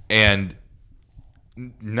 And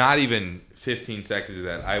not even 15 seconds of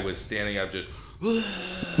that, I was standing up just.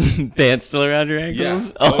 Pants still around your ankles?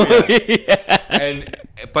 Yeah. Oh, yeah.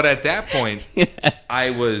 But at that point,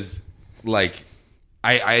 I was like,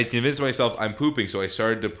 I had convinced myself I'm pooping, so I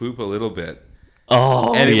started to poop a little bit.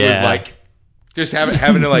 Oh, and it was like, just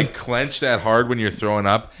having to like clench that hard when you're throwing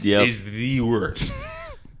up is the worst.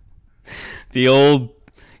 The old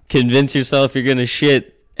convince yourself you're gonna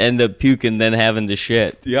shit, end up puking, then having to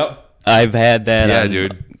shit. Yep. I've had that on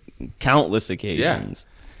dude. Countless occasions.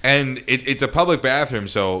 Yeah. And it's a public bathroom,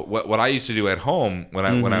 so what I used to do at home when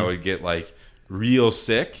I would get like real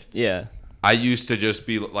sick, I used to just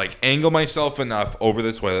be like angle myself enough over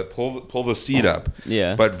the toilet, pull the seat up,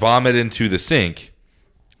 but vomit into the sink,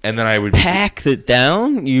 and then I would pack it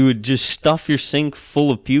down. You would just stuff your sink full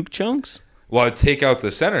of puke chunks. Well, I'd take out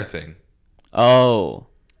the center thing. Oh,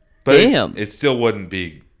 but damn! It still wouldn't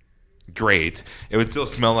be great. It would still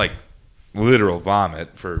smell like literal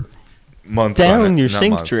vomit for months down your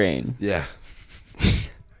sink drain. Yeah.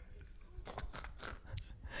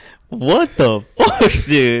 What the fuck,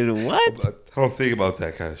 dude? What? I don't think about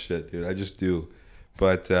that kind of shit, dude. I just do.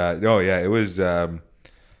 But no, yeah, it was.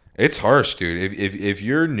 It's harsh, dude. If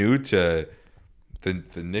you're new to the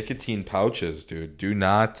nicotine pouches, dude,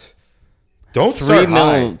 don't start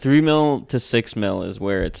high. 3 mil to 6 mil is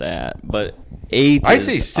where it's at, but 8. I'd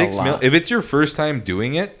say 6 mil. If it's your first time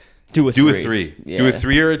doing it, do a 3. Yeah. Do a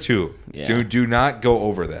 3 or a 2. Yeah. Do not go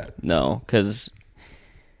over that. No, because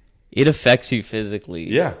it affects you physically.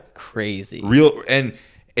 Yeah. Crazy. Real, and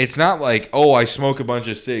it's not like, oh, I smoke a bunch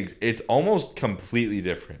of cigs. It's almost completely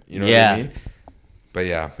different. You know what I mean? But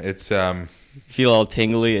yeah, it's you feel all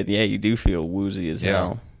tingly, and you do feel woozy as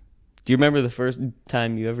hell. Do you remember the first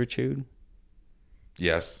time you ever chewed?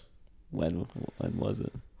 Yes. When was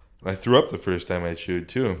it? I threw up the first time I chewed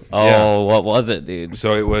too. Oh, what was it, dude?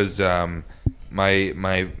 So it was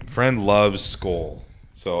my friend loves Skoal.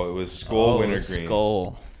 So it was Skoal Wintergreen.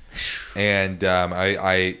 Skoal. And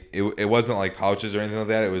it wasn't like pouches or anything like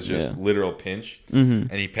that. It was just literal pinch.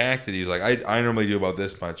 Mm-hmm. And he packed it. He was like, I normally do about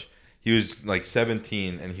this much. He was like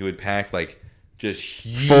 17, and he would pack like just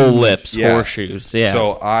huge, full lips, horseshoes. Yeah.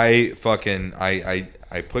 So I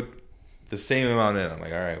put the same amount in. I'm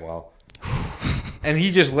like, all right, well. And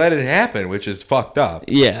he just let it happen, which is fucked up.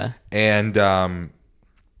 Yeah. And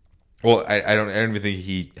well, I don't even think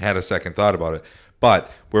he had a second thought about it.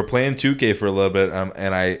 But we're playing 2K for a little bit,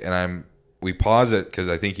 and we pause it because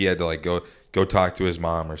I think he had to like go talk to his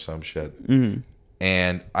mom or some shit. Mm-hmm.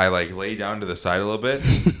 And I like lay down to the side a little bit,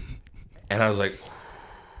 and I was like,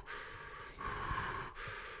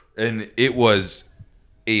 and it was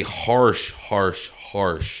a harsh,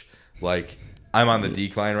 like I'm on the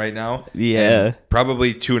decline right now. Yeah.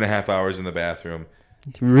 Probably 2.5 hours in the bathroom.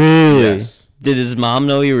 Really? Yes. Did his mom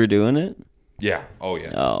know you were doing it? Yeah. Oh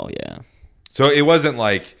yeah. Oh yeah. So it wasn't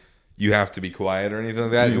like, you have to be quiet or anything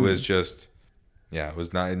like that. It was just, it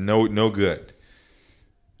was not no good.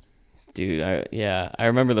 Dude, I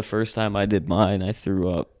remember the first time I did mine, I threw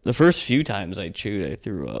up. The first few times I chewed, I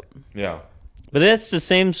threw up. Yeah. But that's the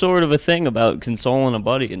same sort of a thing about consoling a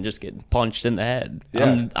buddy and just getting punched in the head.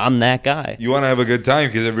 Yeah. I'm that guy. You want to have a good time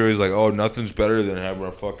because everybody's like, oh, nothing's better than having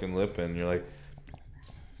a fucking lip in. You're like,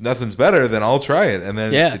 nothing's better, then I'll try it. And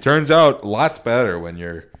then it turns out lots better when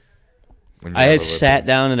you're I had sat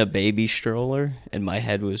down in a baby stroller and my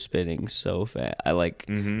head was spinning so fast. I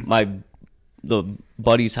the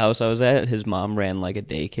buddy's house I was at, his mom ran like a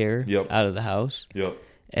daycare out of the house. Yep.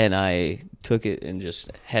 And I took it and just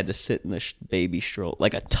had to sit in the baby stroller,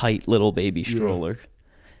 like a tight little baby stroller.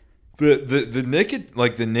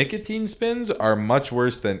 The nicotine spins are much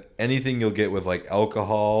worse than anything you'll get with like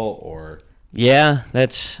alcohol or. Yeah,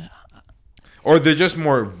 or they're just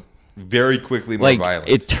very quickly more violent.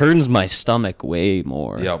 It turns my stomach way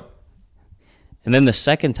more. Yep. And then the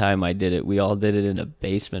second time I did it, we all did it in a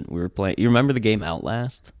basement. We were playing. You remember the game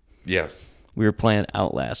Outlast? Yes. We were playing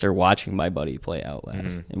Outlast, or watching my buddy play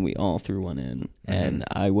Outlast, and we all threw one in. And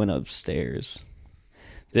I went upstairs.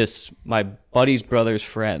 My buddy's brother's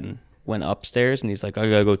friend went upstairs, and he's like, I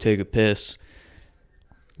gotta go take a piss.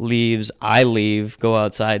 Leaves. I leave, go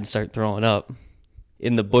outside, and start throwing up.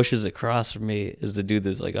 In the bushes across from me is the dude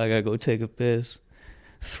that's like, I gotta go take a piss.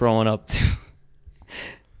 Throwing up.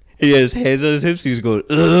 He had his hands on his hips. He was going,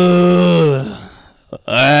 ugh. All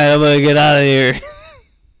right, I'm going to get out of here.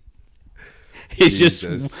 He just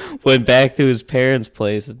went back to his parents'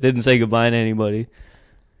 place. Didn't say goodbye to anybody.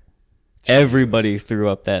 Everybody threw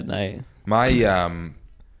up that night. That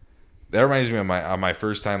reminds me of my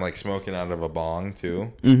first time like smoking out of a bong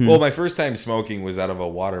too. Mm-hmm. Well, my first time smoking was out of a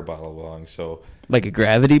water bottle bong. So like a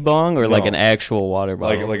gravity bong or like an actual water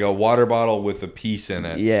bottle? Like a water bottle with a piece in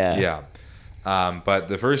it. Yeah. Yeah. But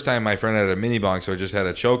the first time my friend had a mini bong, so I just had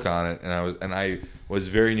a choke on it, and I was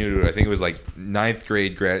very new to it. I think it was like ninth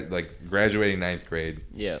grade, graduating ninth grade.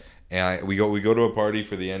 Yeah. And we go to a party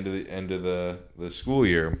for the end of the school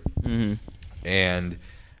year, and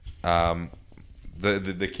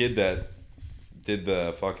the kid that did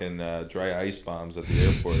the fucking dry ice bombs at the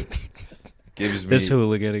airport gives me this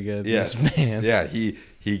hooligan again. Yes, this man. Yeah, he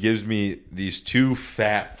gives me these two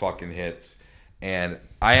fat fucking hits. And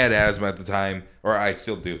I had asthma at the time, or I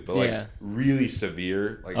still do, but really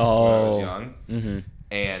severe, when I was young,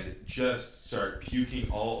 and just start puking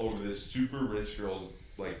all over this super rich girl's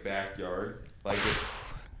like backyard, like just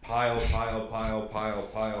pile, and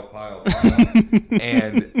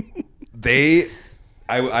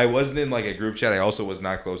I wasn't in like a group chat. I also was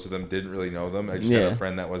not close to them, didn't really know them. I just had a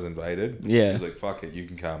friend that was invited. Yeah, he was like, "Fuck it, you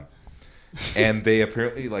can come," and they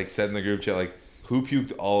apparently like said in the group chat like, who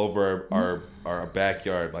puked all over our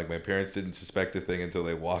backyard? Like my parents didn't suspect a thing until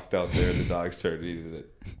they walked out there and the dog started eating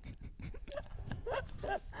it.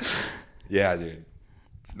 Yeah, dude.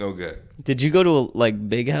 No good. Did you go to like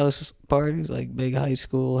big house parties, like big high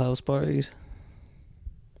school house parties?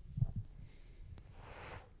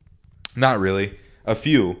 Not really. A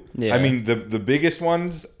few. Yeah. I mean, the biggest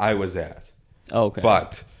ones I was at. Okay.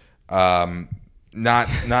 But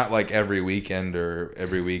not like every weekend or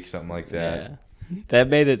every week, something like that. Yeah. That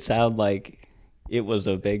made it sound like it was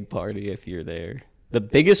a big party if you're there. The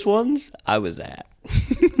biggest ones I was at.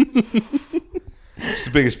 It's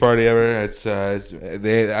the biggest party ever. I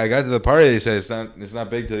got to the party. They said it's not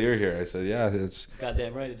big till you're here. I said, yeah, it's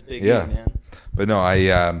goddamn right. It's big, yeah, man. But no,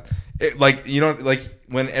 like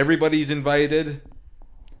when everybody's invited,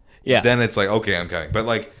 then it's like, okay, I'm coming. But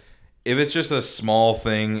like if it's just a small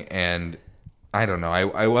thing and I don't know.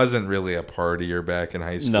 I wasn't really a partier back in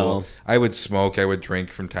high school. No. I would smoke. I would drink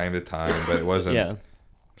from time to time, but it wasn't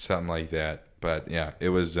something like that. But yeah, it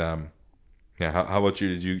was. How about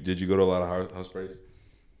you? Did you go to a lot of house parties?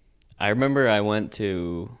 I remember I went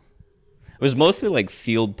to. It was mostly like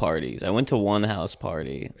field parties. I went to one house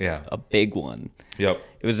party. Yeah. A big one. Yep.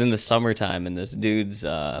 It was in the summertime, and this dude's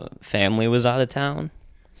family was out of town.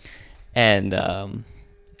 And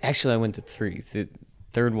actually, I went to three.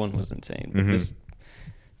 Third one was insane. Mm-hmm. This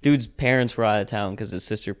dude's parents were out of town because his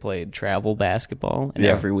sister played travel basketball, and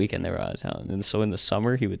every weekend they were out of town. And so in the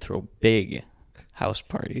summer, he would throw big house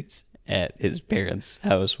parties at his parents'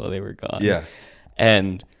 house while they were gone. Yeah.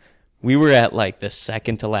 And we were at like the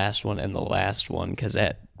second to last one and the last one because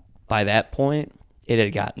by that point, it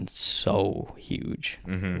had gotten so huge.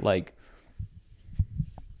 Mm-hmm. Like,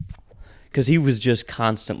 because he was just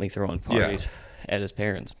constantly throwing parties at his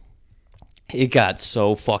parents. It got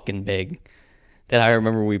so fucking big that I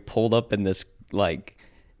remember we pulled up in this like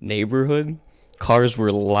neighborhood. Cars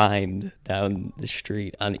were lined down the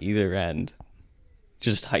street on either end.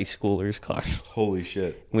 just high schoolers' cars. Holy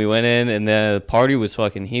shit. We went in, and the party was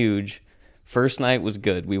fucking huge. First night was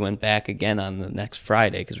good. We went back again on the next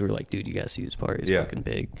Friday because we were like, dude, you got to see this party. It's fucking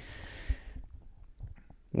big.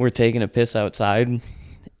 We're taking a piss outside,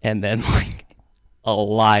 and then like a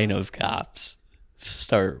line of cops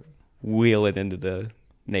start wheeling into the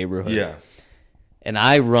neighborhood. Yeah. And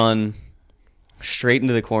I run straight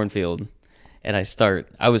into the cornfield, and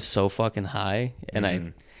I was so fucking high,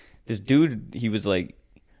 and this dude, he was like,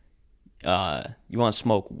 you want to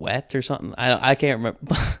smoke wet or something? I can't remember.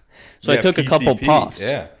 So I took a couple puffs.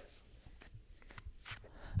 Yeah.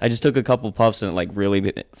 I just took a couple puffs, and it like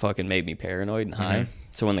really fucking made me paranoid and high.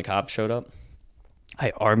 So when the cops showed up,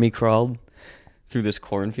 I army crawled through this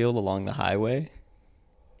cornfield along the highway,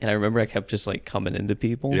 and I remember I kept just like coming into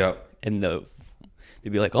people. Yep. And they'd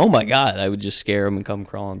be like, "Oh my god!" I would just scare them and come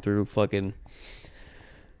crawling through. Fucking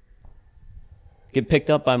get picked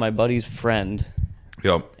up by my buddy's friend.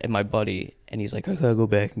 Yep. And my buddy, and he's like, "I gotta go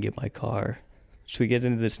back and get my car." So we get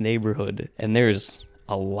into this neighborhood, and there's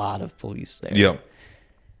a lot of police there. Yep.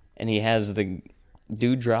 And he has the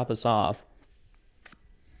dude drop us off.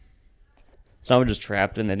 So I'm just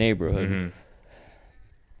trapped in the neighborhood.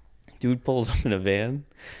 Dude pulls up in a van,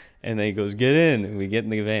 and then he goes, "Get in." And we get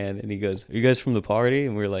in the van, and he goes, "Are you guys from the party?"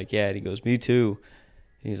 And we're like, "Yeah." And he goes, "Me too."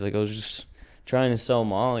 And he's like, "I was just trying to sell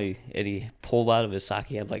Molly." And he pulled out of his sock.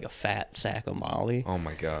 He had like a fat sack of Molly. Oh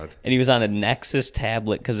my god. And he was on a Nexus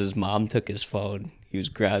tablet because his mom took his phone. He was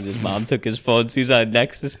grabbed. His mom took his phone, so he was on a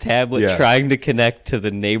Nexus tablet trying to connect to the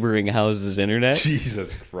neighboring house's internet.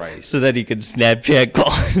 Jesus Christ. So that he could Snapchat call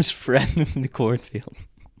his friend in the cornfield.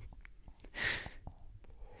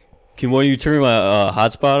 Can one of you turn my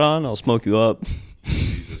hotspot on? I'll smoke you up.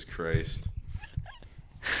 Jesus Christ.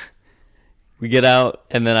 We get out,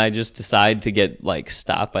 and then I just decide to get like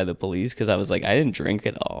stopped by the police because I was like, I didn't drink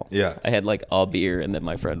at all. Yeah. I had like a beer, and then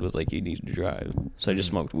my friend was like, "You need to drive," so I just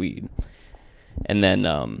smoked weed, and then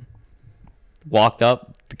walked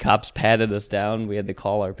up. The cops patted us down. We had to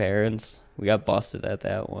call our parents. We got busted at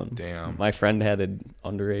that one. Damn. My friend had an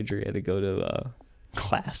underager. He had to go to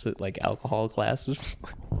classes, like alcohol classes.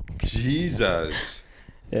 Jesus.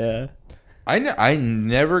 Yeah. I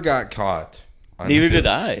never got caught. Neither did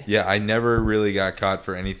I. Yeah, I never really got caught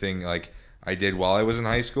for anything like I did while I was in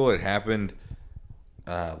high school. It happened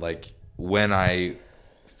like when I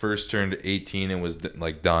first turned 18 and was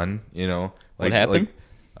like done, you know. Like, what happened?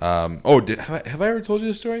 Have I ever told you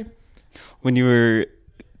this story? When you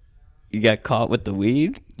got caught with the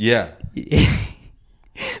weed? Yeah.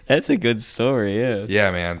 That's a good story, yeah. Yeah,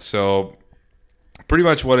 man. So pretty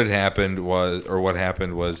much what happened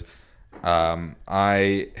was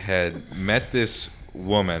I had met this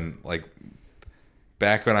woman like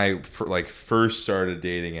back when I first started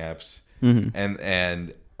dating apps,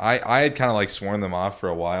 and I had kind of like sworn them off for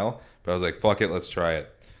a while, but I was like, fuck it, let's try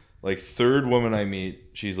it. Like third woman I meet,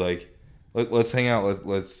 she's like, let's hang out,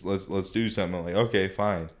 let's do something. I'm like, okay,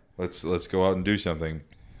 fine, let's go out and do something.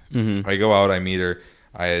 I go out, I meet her.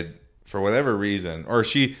 I had, for whatever reason,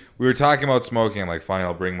 we were talking about smoking. I'm like, fine,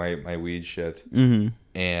 I'll bring my weed shit.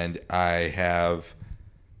 And I have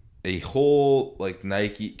a whole like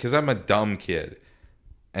Nike, because I'm a dumb kid,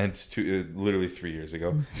 and it's literally 3 years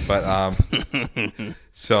ago. But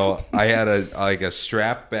so I had a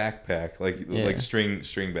strap backpack, like string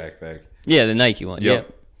backpack. Yeah, the Nike one.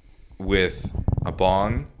 Yep. With a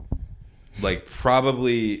bong, like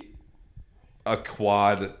probably a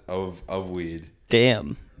quad of weed.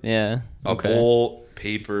 Damn. Yeah. A bowl,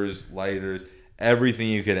 papers, lighters, everything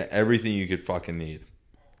you could fucking need.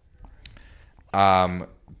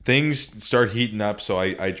 Things start heating up, so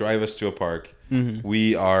I drive us to a park.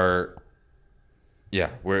 We are,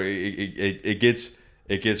 where it gets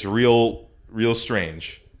real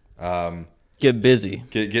strange. Get busy.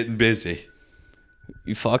 Getting busy.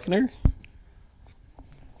 You fucking her?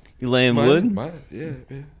 You laying wood? Yeah.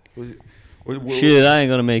 Shit, I ain't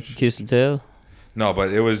gonna make you kiss and tell. No,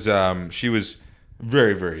 but it was she was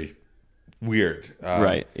very, very weird.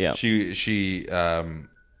 Right. Yeah. She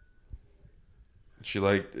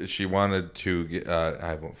wanted to get.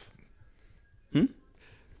 I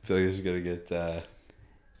feel like this is gonna get.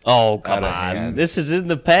 Oh, come on. Hand. This is in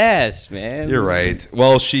the past, man. You're right.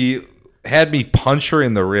 Well, she had me punch her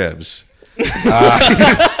in the ribs.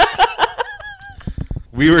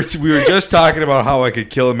 We were just talking about how I could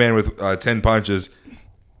kill a man with 10 punches.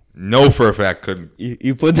 No, for a fact, couldn't.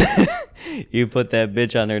 You put that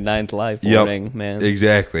bitch on her 9th life warning, man.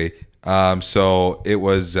 Exactly. So it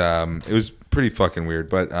was pretty fucking weird,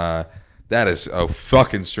 but that is a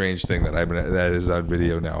fucking strange thing that is on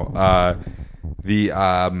video now.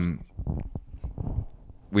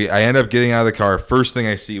 I end up getting out of the car. First thing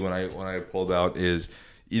I see when I pulled out is,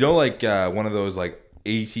 like one of those like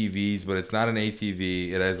ATVs, but it's not an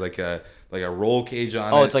ATV. It has like a roll cage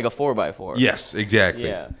on it. Oh, it's like a 4x4. Yes, exactly.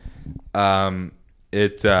 Yeah.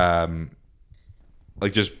 It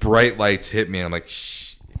like just bright lights hit me, and I'm like,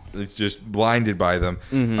 shh, just blinded by them.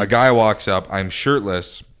 Mm-hmm. A guy walks up. I'm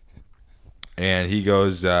shirtless, and he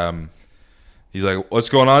goes, he's like, "What's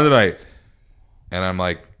going on tonight?" And I'm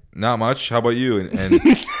like, "Not much. How about you?" And and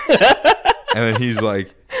then he's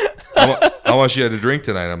like, "How much you had to drink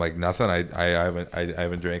tonight?" I'm like, "Nothing. I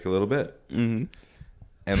haven't drank a little bit." Mm-hmm.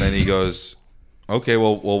 And then he goes, "Okay,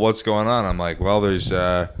 well, what's going on?" I'm like, "Well, there's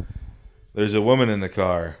a woman in the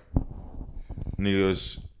car." And he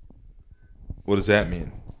goes, "What does that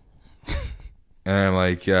mean?" And I'm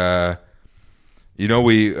like,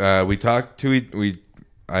 we talked to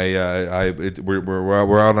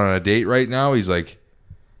we're out on a date right now. He's like,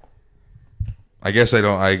 I guess I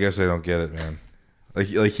don't get it, man. Like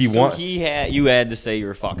you had to say you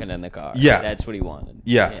were fucking in the car. Yeah, that's what he wanted.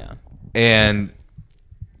 Yeah. And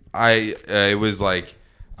it was like,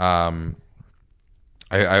 I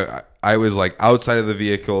was like outside of the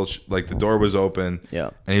vehicle, like the door was open. Yeah.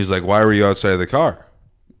 And he was like, "Why were you outside of the car?"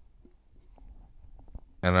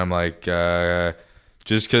 And I'm like,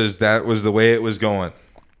 just because that was the way it was going.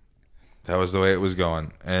 That was the way it was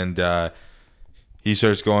going. And he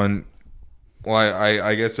starts going, "Well,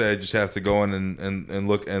 I guess I just have to go in and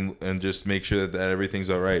look and just make sure that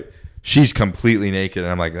everything's all right." She's completely naked.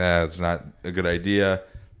 And I'm like, that's not a good idea.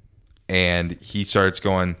 And he starts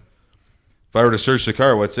going, "If I were to search the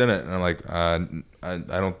car, what's in it?" And I'm like,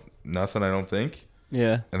 nothing, I don't think.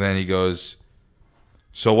 Yeah. And then he goes,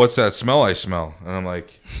 "So what's that smell I smell?" And I'm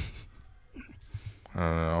like, "I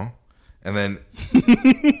don't know." And then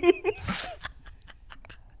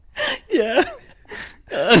Yeah.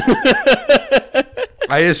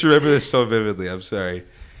 I just remember this so vividly. I'm sorry.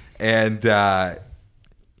 And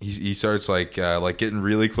he starts like getting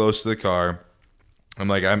really close to the car. I'm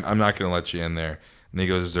like, I'm not gonna let you in there. And he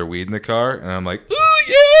goes, "Is there weed in the car?" And I'm like, "Oh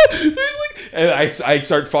yeah." There's like, and I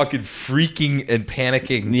start fucking freaking and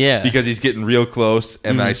panicking. Yeah. Because he's getting real close.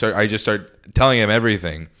 And then I just start telling him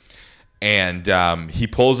everything. And he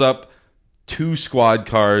pulls up 2 squad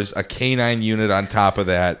cars, a K9 unit on top of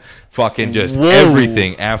that, fucking just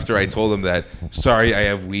everything. After I told him that, sorry, I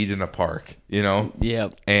have weed in a park,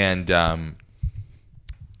 Yep. And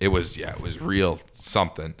it was real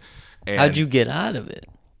something. And How'd you get out of it?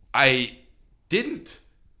 I didn't.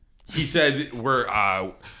 He said, we're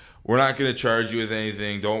not going to charge you with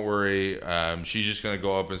anything. Don't worry. She's just going to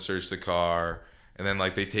go up and search the car. And then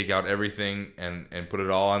like they take out everything and put it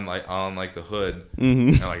all on like the hood.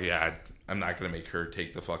 Mm-hmm. And I'm like, yeah, I'm not going to make her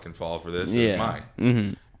take the fucking fall for this. It's mine.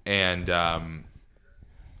 Mm-hmm. And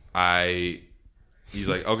he's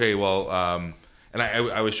like, okay, well, and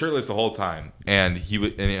I was shirtless the whole time. And he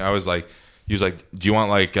was like, "Do you want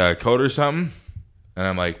like a coat or something?" And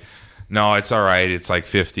I'm like, "No, it's all right. It's like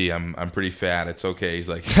 50. I'm pretty fat. It's okay." He's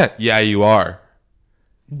like, "Yeah, you are."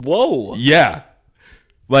 Whoa. Yeah.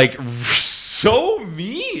 Like so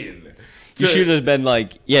mean. You should have been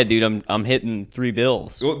like, "Yeah, dude, I'm hitting 3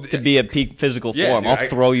 bills to be at peak physical form. Dude, I'll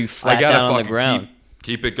throw you flat down on the ground.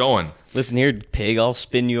 Keep it going. Listen here, pig. I'll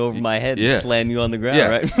spin you over my head and slam you on the ground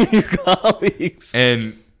right from your colleagues."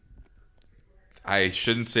 And I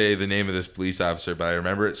shouldn't say the name of this police officer, but I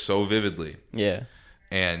remember it so vividly. Yeah.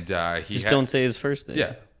 And don't say his first name.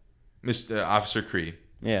 Yeah, Mr. Officer Cree.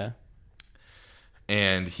 Yeah.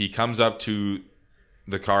 And he comes up to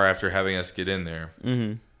the car after having us get in there,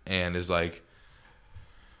 and is like,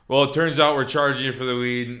 "Well, it turns out we're charging you for the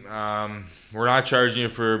weed. We're not charging you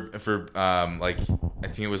for like I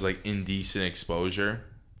think it was like indecent exposure."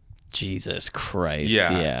 Jesus Christ.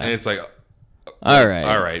 Yeah. Yeah. And it's like, all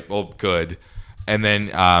right. Well, good. And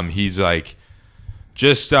then he's like,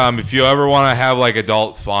 "Just if you ever want to have like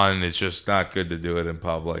adult fun, it's just not good to do it in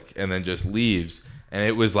public." And then just leaves. And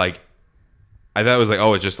it was like, I thought it was like,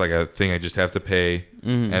 oh, it's just like a thing I just have to pay,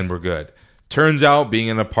 and we're good. Turns out being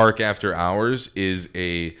in a park after hours is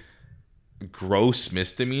a gross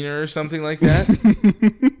misdemeanor or something like that.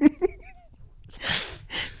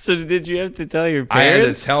 So did you have to tell your I parents?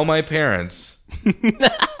 had to tell my parents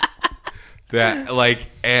that, like,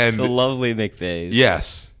 and the lovely McVeigh.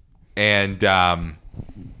 Yes. And my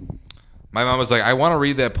mom was like, "I want to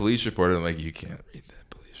read that police report." And I'm like, "You can't read that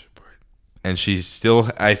police report." And she still,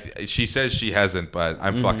 she says she hasn't, but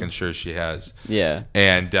I'm fucking sure she has. Yeah.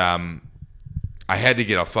 And I had to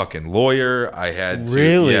get a fucking lawyer. I had to.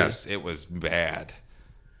 Really? Yes, it was bad.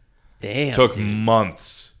 Damn. Took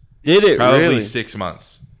months. Did it Probably really? 6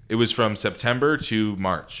 months. It was from September to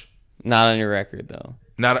March. Not on your record, though.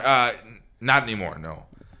 Not anymore. No,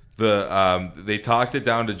 they talked it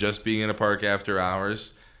down to just being in a park after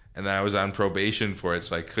hours, and then I was on probation for it,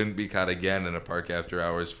 so I couldn't be caught again in a park after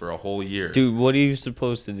hours for a whole year. Dude, what are you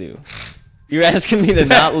supposed to do? You're asking me to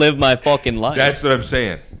not live my fucking life. That's what I'm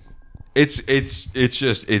saying.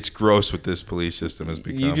 It's gross what this police system has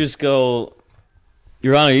become. You just go,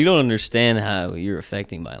 Your Honor, you don't understand how you're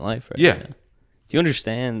affecting my life right now. Do you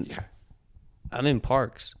understand? Yeah. I'm in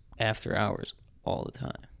parks after hours all the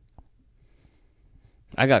time.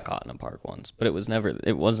 I got caught in a park once, but it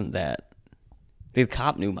wasn't that. The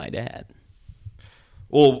cop knew my dad.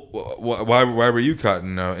 Well, why were you caught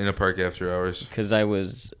in a park after hours? Because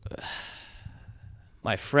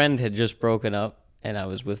my friend had just broken up, and I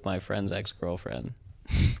was with my friend's ex-girlfriend.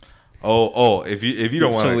 If you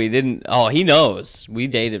don't want to. So we didn't. Oh, he knows. We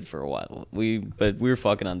dated for a while. But we were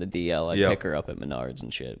fucking on the DL. I'd pick her up at Menards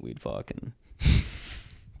and shit. We'd fucking.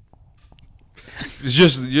 It's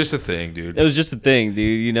just a thing, dude. It was just a thing,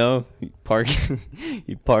 dude. You know, you park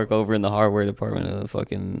over in the hardware department of the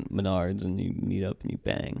fucking Menards, and you meet up and you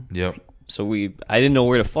bang. Yep. So I didn't know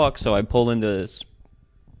where to fuck, so I pull into this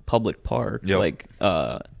public park, like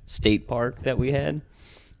state park that we had,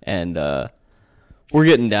 and we're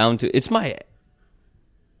getting down to it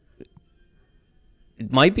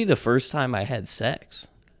might be the first time I had sex.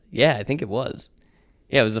 Yeah, I think it was.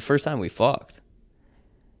 Yeah, it was the first time we fucked.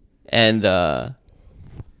 And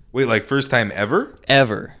wait, like first time ever?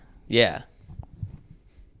 Ever. Yeah.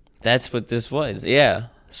 That's what this was. Yeah.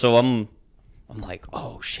 So I'm like,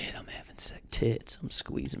 oh shit, I'm having sick tits. I'm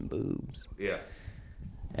squeezing boobs. Yeah.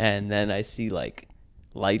 And then I see like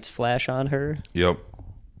lights flash on her. Yep.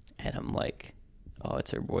 And I'm like, oh,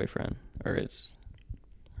 it's her boyfriend, or it's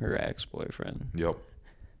her ex-boyfriend. Yep.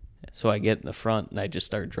 So I get in the front and I just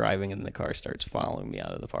start driving, and the car starts following me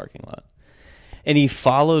out of the parking lot. And he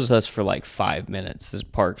follows us for like 5 minutes. This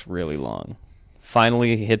park's really long.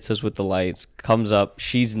 Finally, he hits us with the lights, comes up.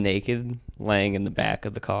 She's naked, laying in the back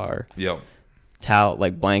of the car. Yep. Towel,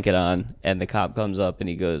 like blanket on. And the cop comes up and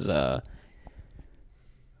he goes,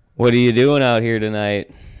 what are you doing out here tonight?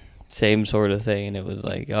 Same sort of thing. And it was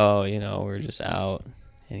like, oh, we're just out.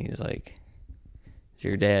 And he's like, is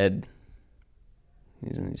your dad?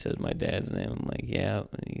 And he says my dad's name. I'm like, yeah.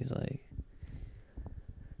 And he's like,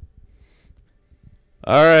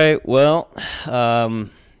 all right, well,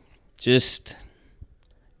 just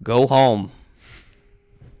go home.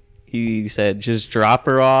 He said, just drop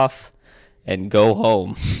her off and go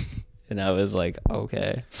home. And I was like,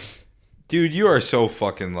 okay. Dude, you are so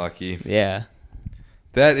fucking lucky. Yeah.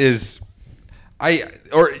 That is,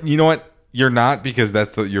 or you know what? You're not, because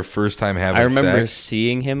that's your first time having sex. I remember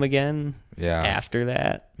seeing him again. Yeah. After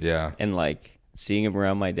that. Yeah. And like seeing him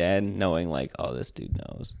around my dad, knowing like, oh, this dude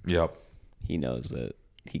knows. Yep. He knows that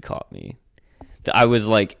he caught me. I was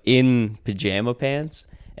like in pajama pants,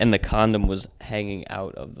 and the condom was hanging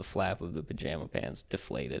out of the flap of the pajama pants,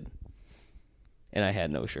 deflated. And I had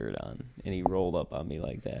no shirt on, and he rolled up on me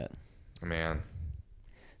like that. Man.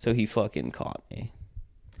 So he fucking caught me.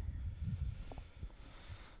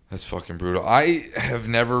 That's fucking brutal. I have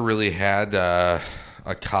never really had a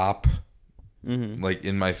cop like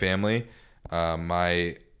in my family.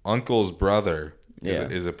 My uncle's brother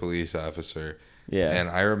is a police officer. Yeah. And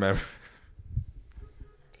I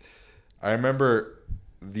remember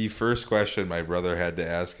the first question my brother had to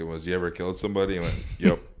ask him was, you ever killed somebody? He went,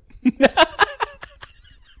 yep.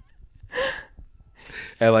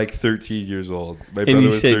 At like 13 years old. My brother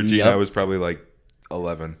was 13. Yep. I was probably like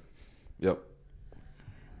 11. Yep.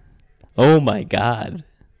 Oh my God.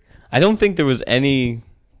 I don't think there was any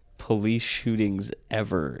police shootings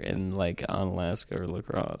ever in like Alaska or La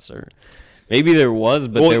Crosse, or maybe there was,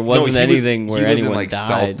 but there wasn't anything where anyone in like died.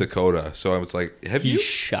 South Dakota. So I was like, he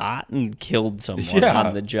shot and killed someone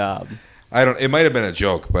on the job. It might have been a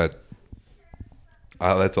joke, but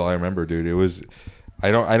that's all I remember, dude. It was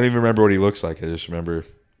I don't even remember what he looks like. I just remember.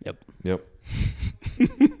 Yep.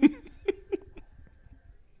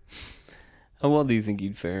 How well do you think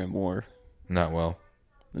you'd fare in war? Not well.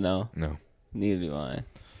 No? No. Neither do I.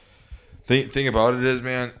 Thing about it is,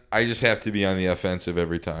 man, I just have to be on the offensive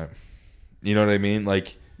every time. You know what I mean?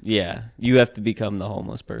 Like, yeah, you have to become the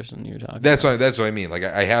homeless person you're talking that's about. That's what I mean. Like,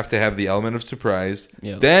 I have to have the element of surprise.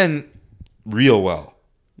 Yep. Then, real well.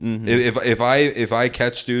 Mm-hmm. If I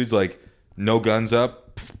catch dudes like no guns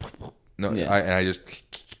up, and I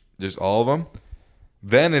just all of them,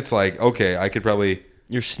 then it's like, okay, I could probably.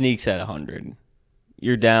 Your sneak's at 100.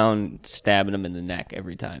 You're down stabbing them in the neck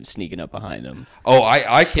every time, sneaking up behind them. Oh,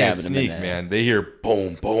 I can't sneak, man. They hear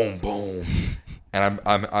boom, boom, boom, and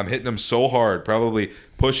I'm hitting them so hard, probably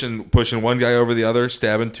pushing one guy over the other,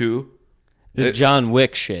 stabbing two. This John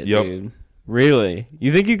Wick shit, Yep. dude. Really?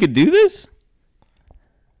 You think you could do this?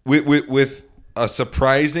 With a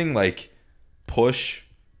surprising like push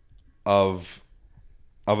of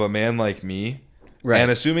a man like me, Right. and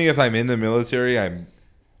assuming if I'm in the military, I'm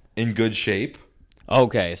in good shape.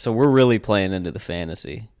 Okay, so we're really playing into the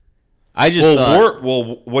fantasy. I just thought,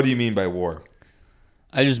 What do you mean by war?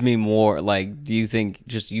 I just mean war. Like, do you think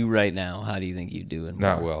just you right now? How do you think you do in war?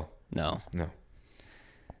 Not well. No. No.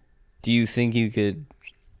 Do you think you could?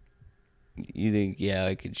 You think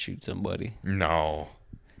I could shoot somebody? No.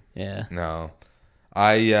 Yeah. No.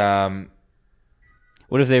 I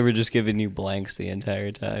What if they were just giving you blanks the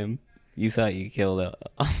entire time? You thought you killed a...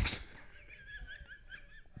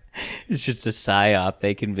 It's just a psyop.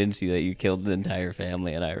 They convince you that you killed the entire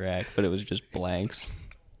family in Iraq, but it was just blanks.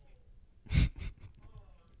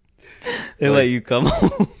 They let you come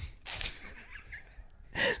home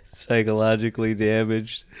psychologically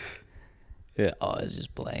damaged. Yeah, it's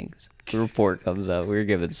just blanks. The report comes out. We were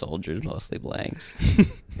giving soldiers mostly blanks.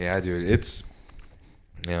 yeah, dude. It's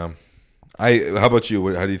yeah. How about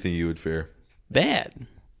you? How do you think you would fare? Bad.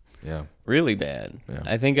 Yeah. Really bad. Yeah.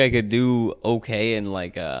 I think I could do okay in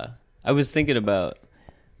like I was thinking about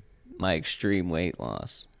my extreme weight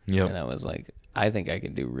loss. Yep. And I was like, I think I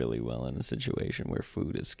could do really well in a situation where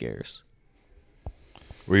food is scarce.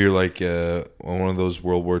 Where you're like one of those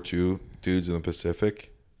World War II dudes in the Pacific.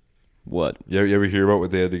 What? You ever hear about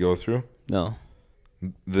what they had to go through? No.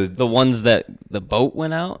 The The ones that the boat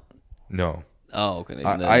went out? no. Oh, okay.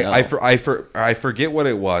 I forget what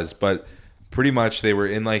it was, but pretty much they were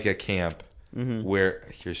in like a camp where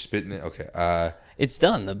you're spitting it. Okay. It's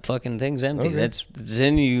done. The fucking thing's empty. Okay. That's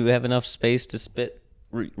then you have enough space to spit,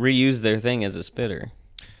 reuse their thing as a spitter.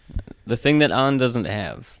 The thing that On doesn't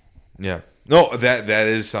have. Yeah. No, that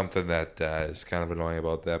is something that is kind of annoying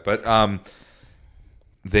about that. But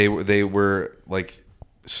they were like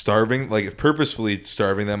starving, like purposefully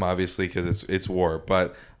starving them, obviously because it's war.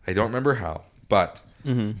 But I don't remember how. But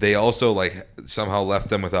they also like somehow left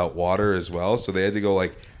them without water as well. So they had to go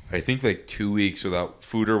like I think like 2 weeks without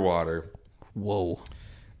food or water. Whoa.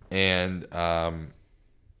 And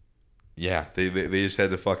yeah, they just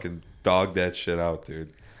had to fucking dog that shit out,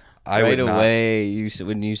 dude. Right away,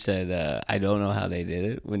 when you said, I don't know how they did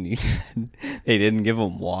it, when you said they didn't give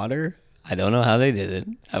them water, I don't know how they did it.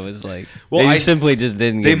 I was like, well, they simply just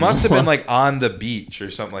didn't. They give must them have been water. like on the beach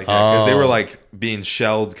or something like that because they were Oh. like being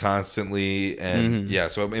shelled constantly, and yeah,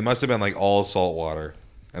 so it must have been like all salt water,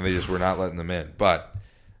 and they just were not letting them in. But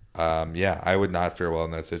yeah, I would not fare well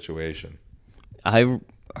in that situation. I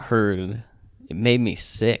heard it made me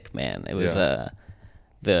sick, man. It was Yeah.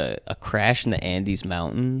 a crash in the Andes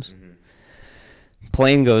Mountains.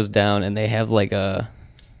 Plane goes down, and they have like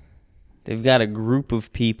they've got a group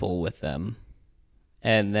of people with them,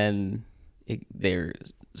 and then they're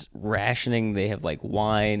rationing. They have like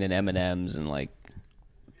wine and M&Ms and like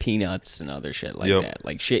peanuts and other shit like Yep. that,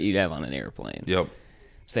 like shit you'd have on an airplane. Yep.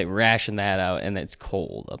 So they ration that out, and it's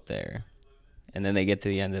cold up there, and then they get to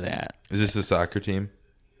the end of that. Is this the soccer team?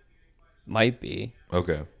 Might be.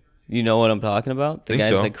 Okay. You know what I'm talking about? The Think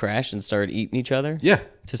guys so. that crashed and started eating each other Yeah.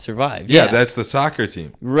 to survive. Yeah, that's the soccer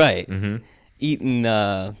team. right. Mm-hmm. Eating.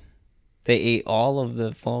 They ate all of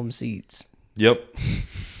the foam seats. Yep.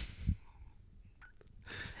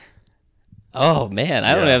 Oh man,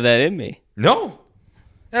 I don't Yeah. have that in me. No,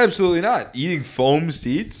 absolutely not. Eating foam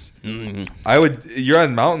seats. I would. You're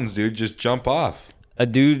on mountains, dude. Just jump off. A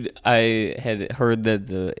dude I had heard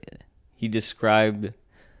that he described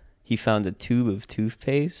he found a tube of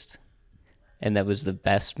toothpaste, and that was the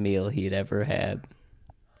best meal he had ever had.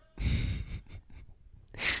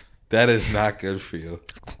 That is not good for you.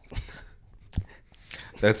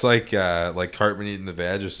 That's like Cartman eating the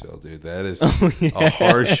Vagisil, dude. That is a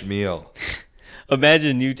harsh meal.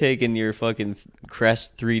 Imagine you taking your fucking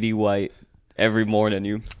Crest 3D White every morning.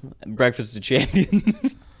 You breakfast of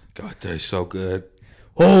champions. God, that's so good.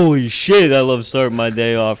 Holy shit! I love starting my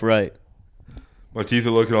day off right. My teeth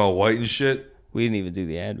are looking all white and shit. We didn't even do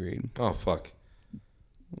the ad read. Oh, fuck.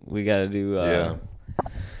 We got to do Yeah.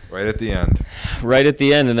 Right at the end. right at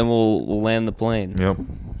the end, and then we'll land the plane. Yep.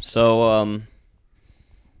 So,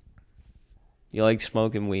 you like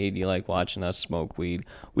smoking weed? You like watching us smoke weed?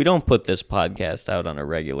 We don't put this podcast out on a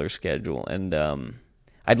regular schedule, and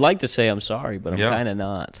I'd like to say I'm sorry, but I'm Yeah. kind of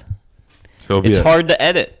not. So be It's it. hard to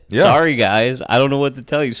edit. Yeah. Sorry, guys. I don't know what to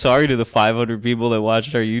tell you. Sorry to the 500 people that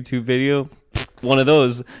watched our YouTube video. One of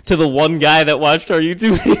those. To the one guy that watched our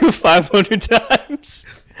YouTube video 500 times.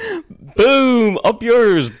 Boom! Up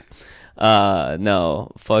yours.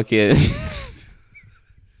 No. Fuck it.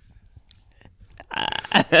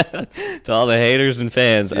 To all the haters and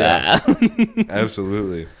fans. Yeah.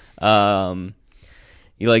 Absolutely.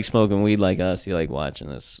 You like smoking weed like us. You like watching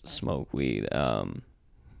us smoke weed.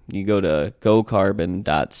 You go to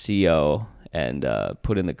gocarbon.co and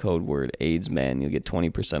put in the code word AIDSman. You'll get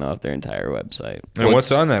 20% off their entire website. And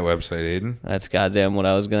what's on that website, Aiden? That's goddamn what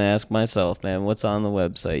I was going to ask myself, man. What's on the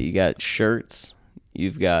website? You got shirts.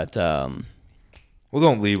 You've got... Well,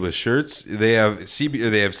 don't lead with shirts. They have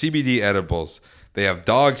CBD edibles. They have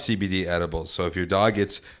dog CBD edibles. So if your dog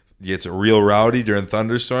gets real rowdy during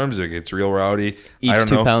thunderstorms, or gets real rowdy, eats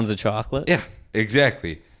 2 pounds of chocolate. Yeah,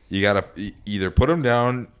 exactly. You gotta either put them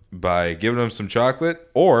down by giving them some chocolate,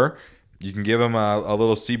 or you can give him a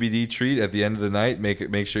little CBD treat at the end of the night.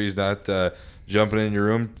 Make sure he's not jumping in your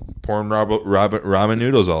room pouring ramen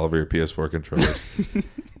noodles all over your PS4 controllers.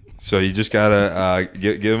 So you just gotta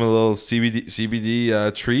give him a little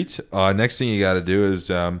CBD treat. Next thing you gotta do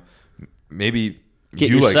is maybe get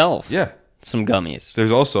yourself yeah, some gummies.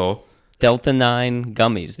 There's also Delta 9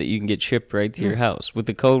 gummies that you can get shipped right to your house with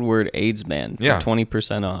the code word AIDSman for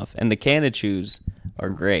 20% off. And the Canna Chews are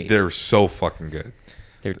great. They're so fucking good.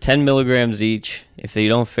 They're 10 milligrams each. If they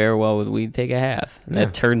don't fare well with weed, take a half. And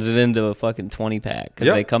that turns it into a fucking 20-pack.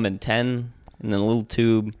 Because they come in 10 in a little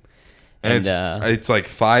tube. And it's like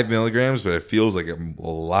 5 milligrams, but it feels like a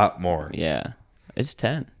lot more. Yeah. It's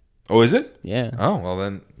 10. Oh, is it? Yeah. Oh, well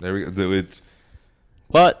then, there we go.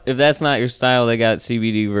 But if that's not your style, they got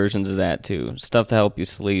CBD versions of that too. Stuff to help you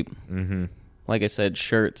sleep. Mm-hmm. Like I said,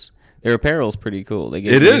 shirts. Their apparel's pretty cool. They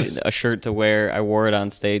give me a shirt to wear. I wore it on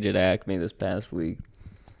stage at Acme this past week.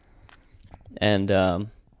 And I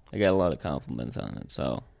got a lot of compliments on it.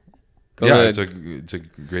 So it's a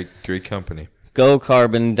great company.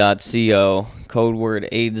 GoCarbon.co, code word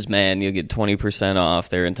AIDSman. You'll get 20% off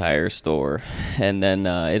their entire store. And then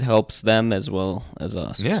it helps them as well as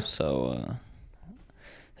us. Yeah. So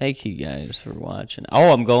thank you guys for watching.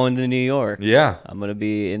 Oh, I'm going to New York. Yeah. I'm going to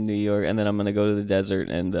be in New York, and then I'm going to go to the desert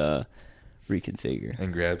and reconfigure.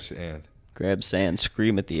 And grab sand. Grab sand,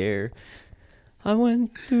 scream at the air. I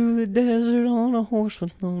went through the desert on a horse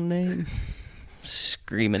with no name.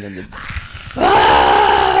 Screaming in the...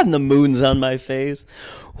 and the moon's on my face.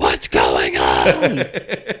 What's going on?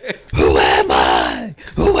 Who am I?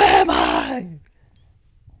 Who am I?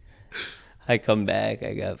 I come back.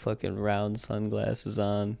 I got fucking round sunglasses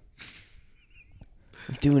on.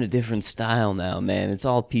 I'm doing a different style now, man. It's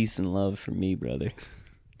all peace and love for me, brother.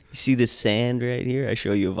 You see this sand right here? I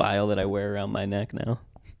show you a vial that I wear around my neck now.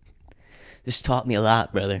 This taught me a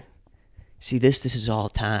lot, brother. See, this is all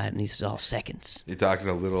time. This is all seconds. You're talking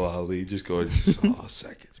to little Ali. Just go, just all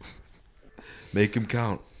seconds. Make him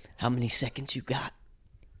count. How many seconds you got?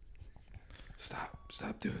 Stop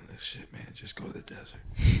doing this shit, man. Just go to the desert.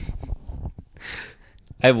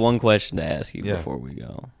 I have one question to ask you before we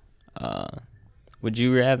go. Would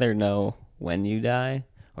you rather know when you die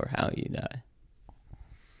or how you die?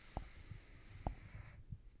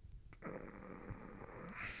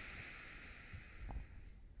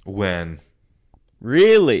 When?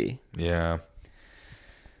 Really? Yeah.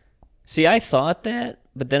 See, I thought that,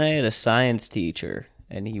 but then I had a science teacher,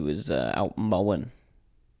 and he was out mowing,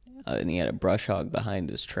 and he had a brush hog behind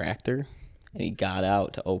his tractor, and he got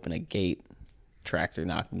out to open a gate. Tractor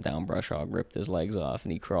knocked him down, brush hog ripped his legs off,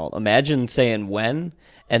 and he crawled. Imagine saying when,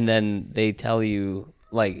 and then they tell you,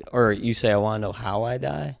 like, or you say, I want to know how I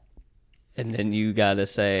die, and then you got to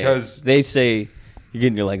say, because they say, you're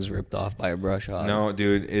getting your legs ripped off by a brush hog. No,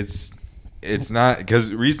 dude, it's not, because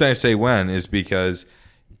the reason I say when is because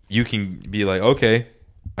you can be like, okay,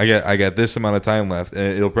 I got this amount of time left,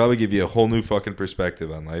 and it'll probably give you a whole new fucking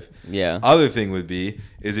perspective on life. Yeah. Other thing would be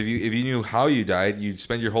is if you knew how you died, you'd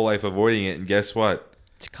spend your whole life avoiding it, and guess what?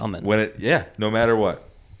 It's coming. No matter what.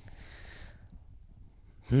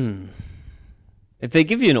 If they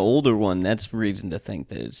give you an older one, that's reason to think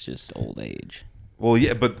that it's just old age. Well,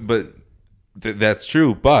 yeah, but that's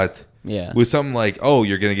true. But yeah, with something like, oh,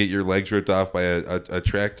 you're gonna get your legs ripped off by a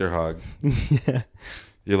tractor hog. Yeah.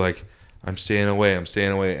 You're like, I'm staying away, and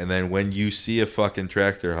then when you see a fucking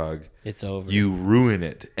tractor hog, it's over. You ruin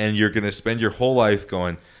it, and you're gonna spend your whole life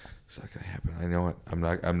going, it's not gonna happen. I know it.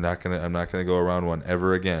 I'm not gonna go around one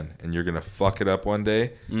ever again, and you're gonna fuck it up one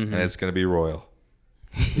day, and it's gonna be royal.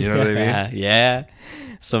 You know what I mean? Yeah.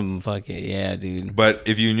 Some fucking dude. But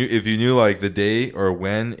if you knew like the day or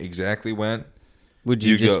exactly when, would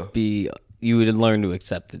you just you would learn to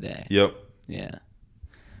accept the day? Yep. Yeah.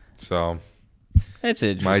 So that's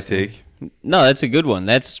interesting. My take. No, that's a good one.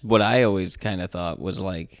 That's what I always kind of thought was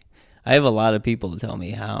like, I have a lot of people to tell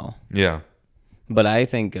me how. Yeah. But I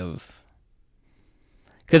think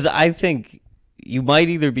because I think you might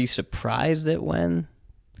either be surprised at when,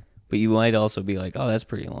 but you might also be like, oh, that's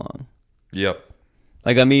pretty long. Yep.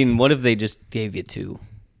 Like, I mean, what if they just gave you 2?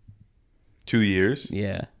 2 years?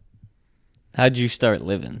 Yeah. How'd you start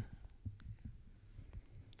living?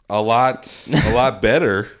 A lot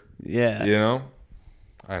better. Yeah. You know?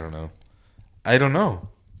 I don't know.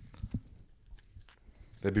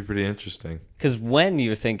 That'd be pretty interesting. Because when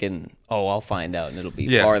you're thinking, oh, I'll find out, and it'll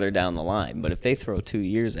be farther down the line. But if they throw 2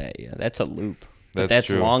 years at you, that's a loop. That's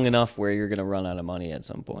true. long enough where you're going to run out of money at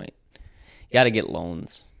some point. You got to get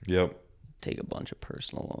loans. Yep. Take a bunch of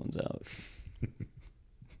personal loans out.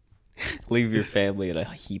 Leave your family in a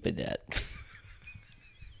heap of debt.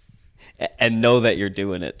 And know that you're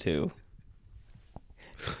doing it, too.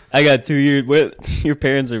 I got 2 years. Your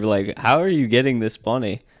parents are like, how are you getting this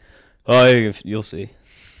money? Oh, you'll see.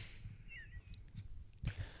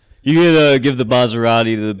 You can give the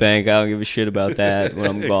Maserati to the bank. I don't give a shit about that when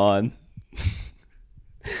I'm gone.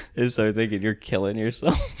 They start thinking you're killing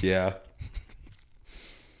yourself. Yeah.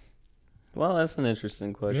 Well, that's an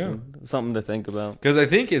interesting question. Yeah. Something to think about. Because I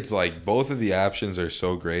think it's like both of the options are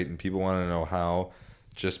so great, and people want to know how.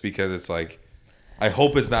 Just because it's like, I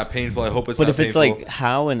hope it's not painful. I hope it's not painful. But if it's like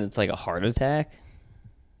how and it's like a heart attack,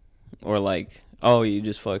 or like, oh, you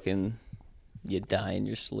just fucking, you die in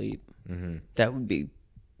your sleep. Mm-hmm. That would be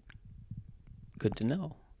good to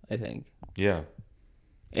know, I think. Yeah.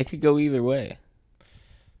 It could go either way.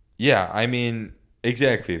 Yeah, I mean,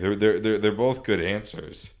 exactly. They're both good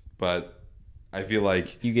answers, but I feel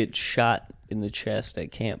like you get shot in the chest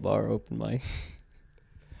at Camp Bar open mic.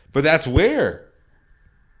 But that's where.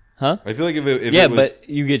 Huh? I feel like if it was... but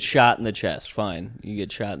you get shot in the chest. Fine, you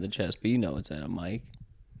get shot in the chest, but you know it's at a mic.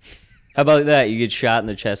 How about that? You get shot in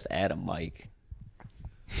the chest at a mic.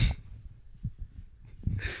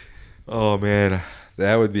 Oh man,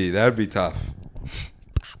 that would be tough.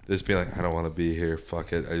 Just being like, I don't want to be here.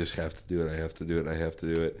 Fuck it. I just have to do it. I have to do it. I have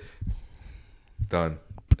to do it. Done.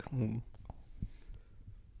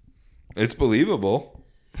 It's believable.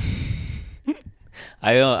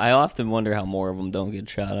 I often wonder how more of them don't get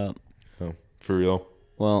shot up. Oh, for real?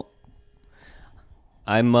 Well,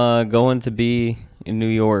 I'm going to be in New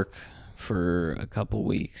York for a couple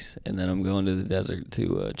weeks, and then I'm going to the desert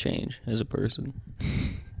to change as a person.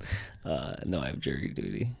 No, I have jury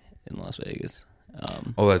duty in Las Vegas.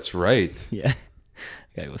 Oh, that's right. Yeah.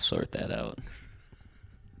 I gotta go sort that out.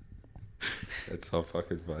 That's so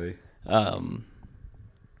fucking funny.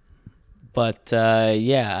 But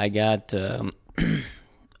yeah, I got a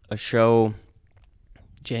show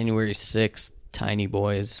January 6th, Tiny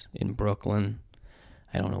Boys in Brooklyn.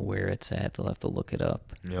 I don't know where it's at. They'll have to look it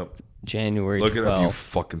up. Yep. January 12th. Look it up, you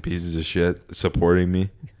fucking pieces of shit supporting me.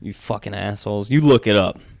 You fucking assholes. You look it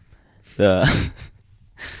up. The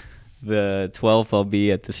 12th, I'll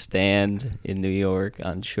be at the Stand in New York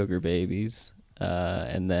on Sugar Babies.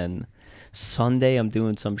 And then Sunday, I'm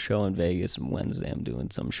doing some show in Vegas. And Wednesday, I'm doing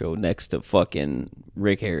some show next to fucking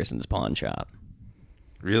Rick Harrison's pawn shop.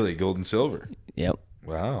 Really? Gold and silver? Yep.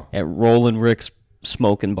 Wow. At Rollin' Rick's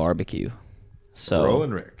Smoking Barbecue. So,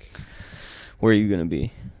 Rollin' Rick. Where are you going to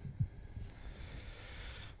be?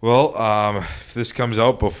 Well, if this comes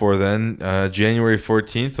out before then, January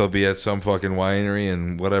 14th, I'll be at some fucking winery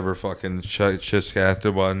in whatever fucking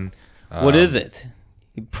Saskatchewan. What is it?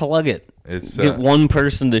 You plug it. It's get one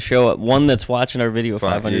person to show up, one that's watching our video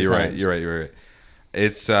 500 you're times. You're right.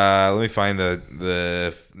 It's let me find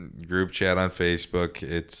the group chat on Facebook.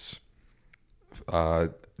 It's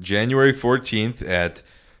January 14th at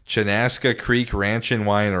Chinaska Creek Ranch and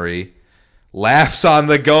Winery. Laughs on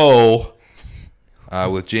the Go.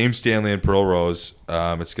 With James Stanley and Pearl Rose.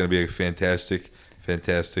 It's going to be a fantastic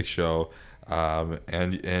show.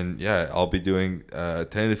 And yeah, I'll be doing 10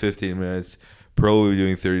 to 15 minutes. Pearl will be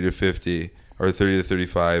doing 30 to 50 or 30 to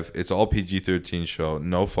 35. It's all PG-13 show.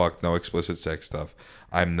 No explicit sex stuff.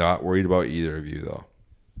 I'm not worried about either of you, though.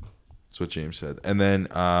 That's what James said. And then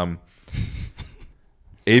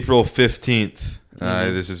April 15th.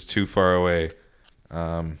 This is too far away.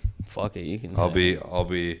 Fuck it, you can say I'll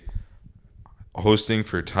be hosting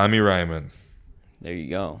for Tommy Ryman. There you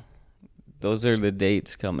go. Those are the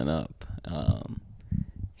dates coming up.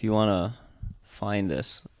 If you want to find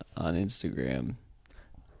us on Instagram,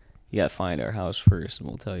 you got to find our house first, and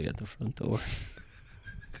we'll tell you at the front door.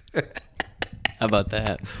 How about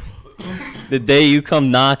that? The day you come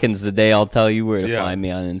knocking's the day I'll tell you where to find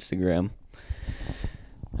me on Instagram.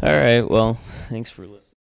 All right, well, thanks for listening.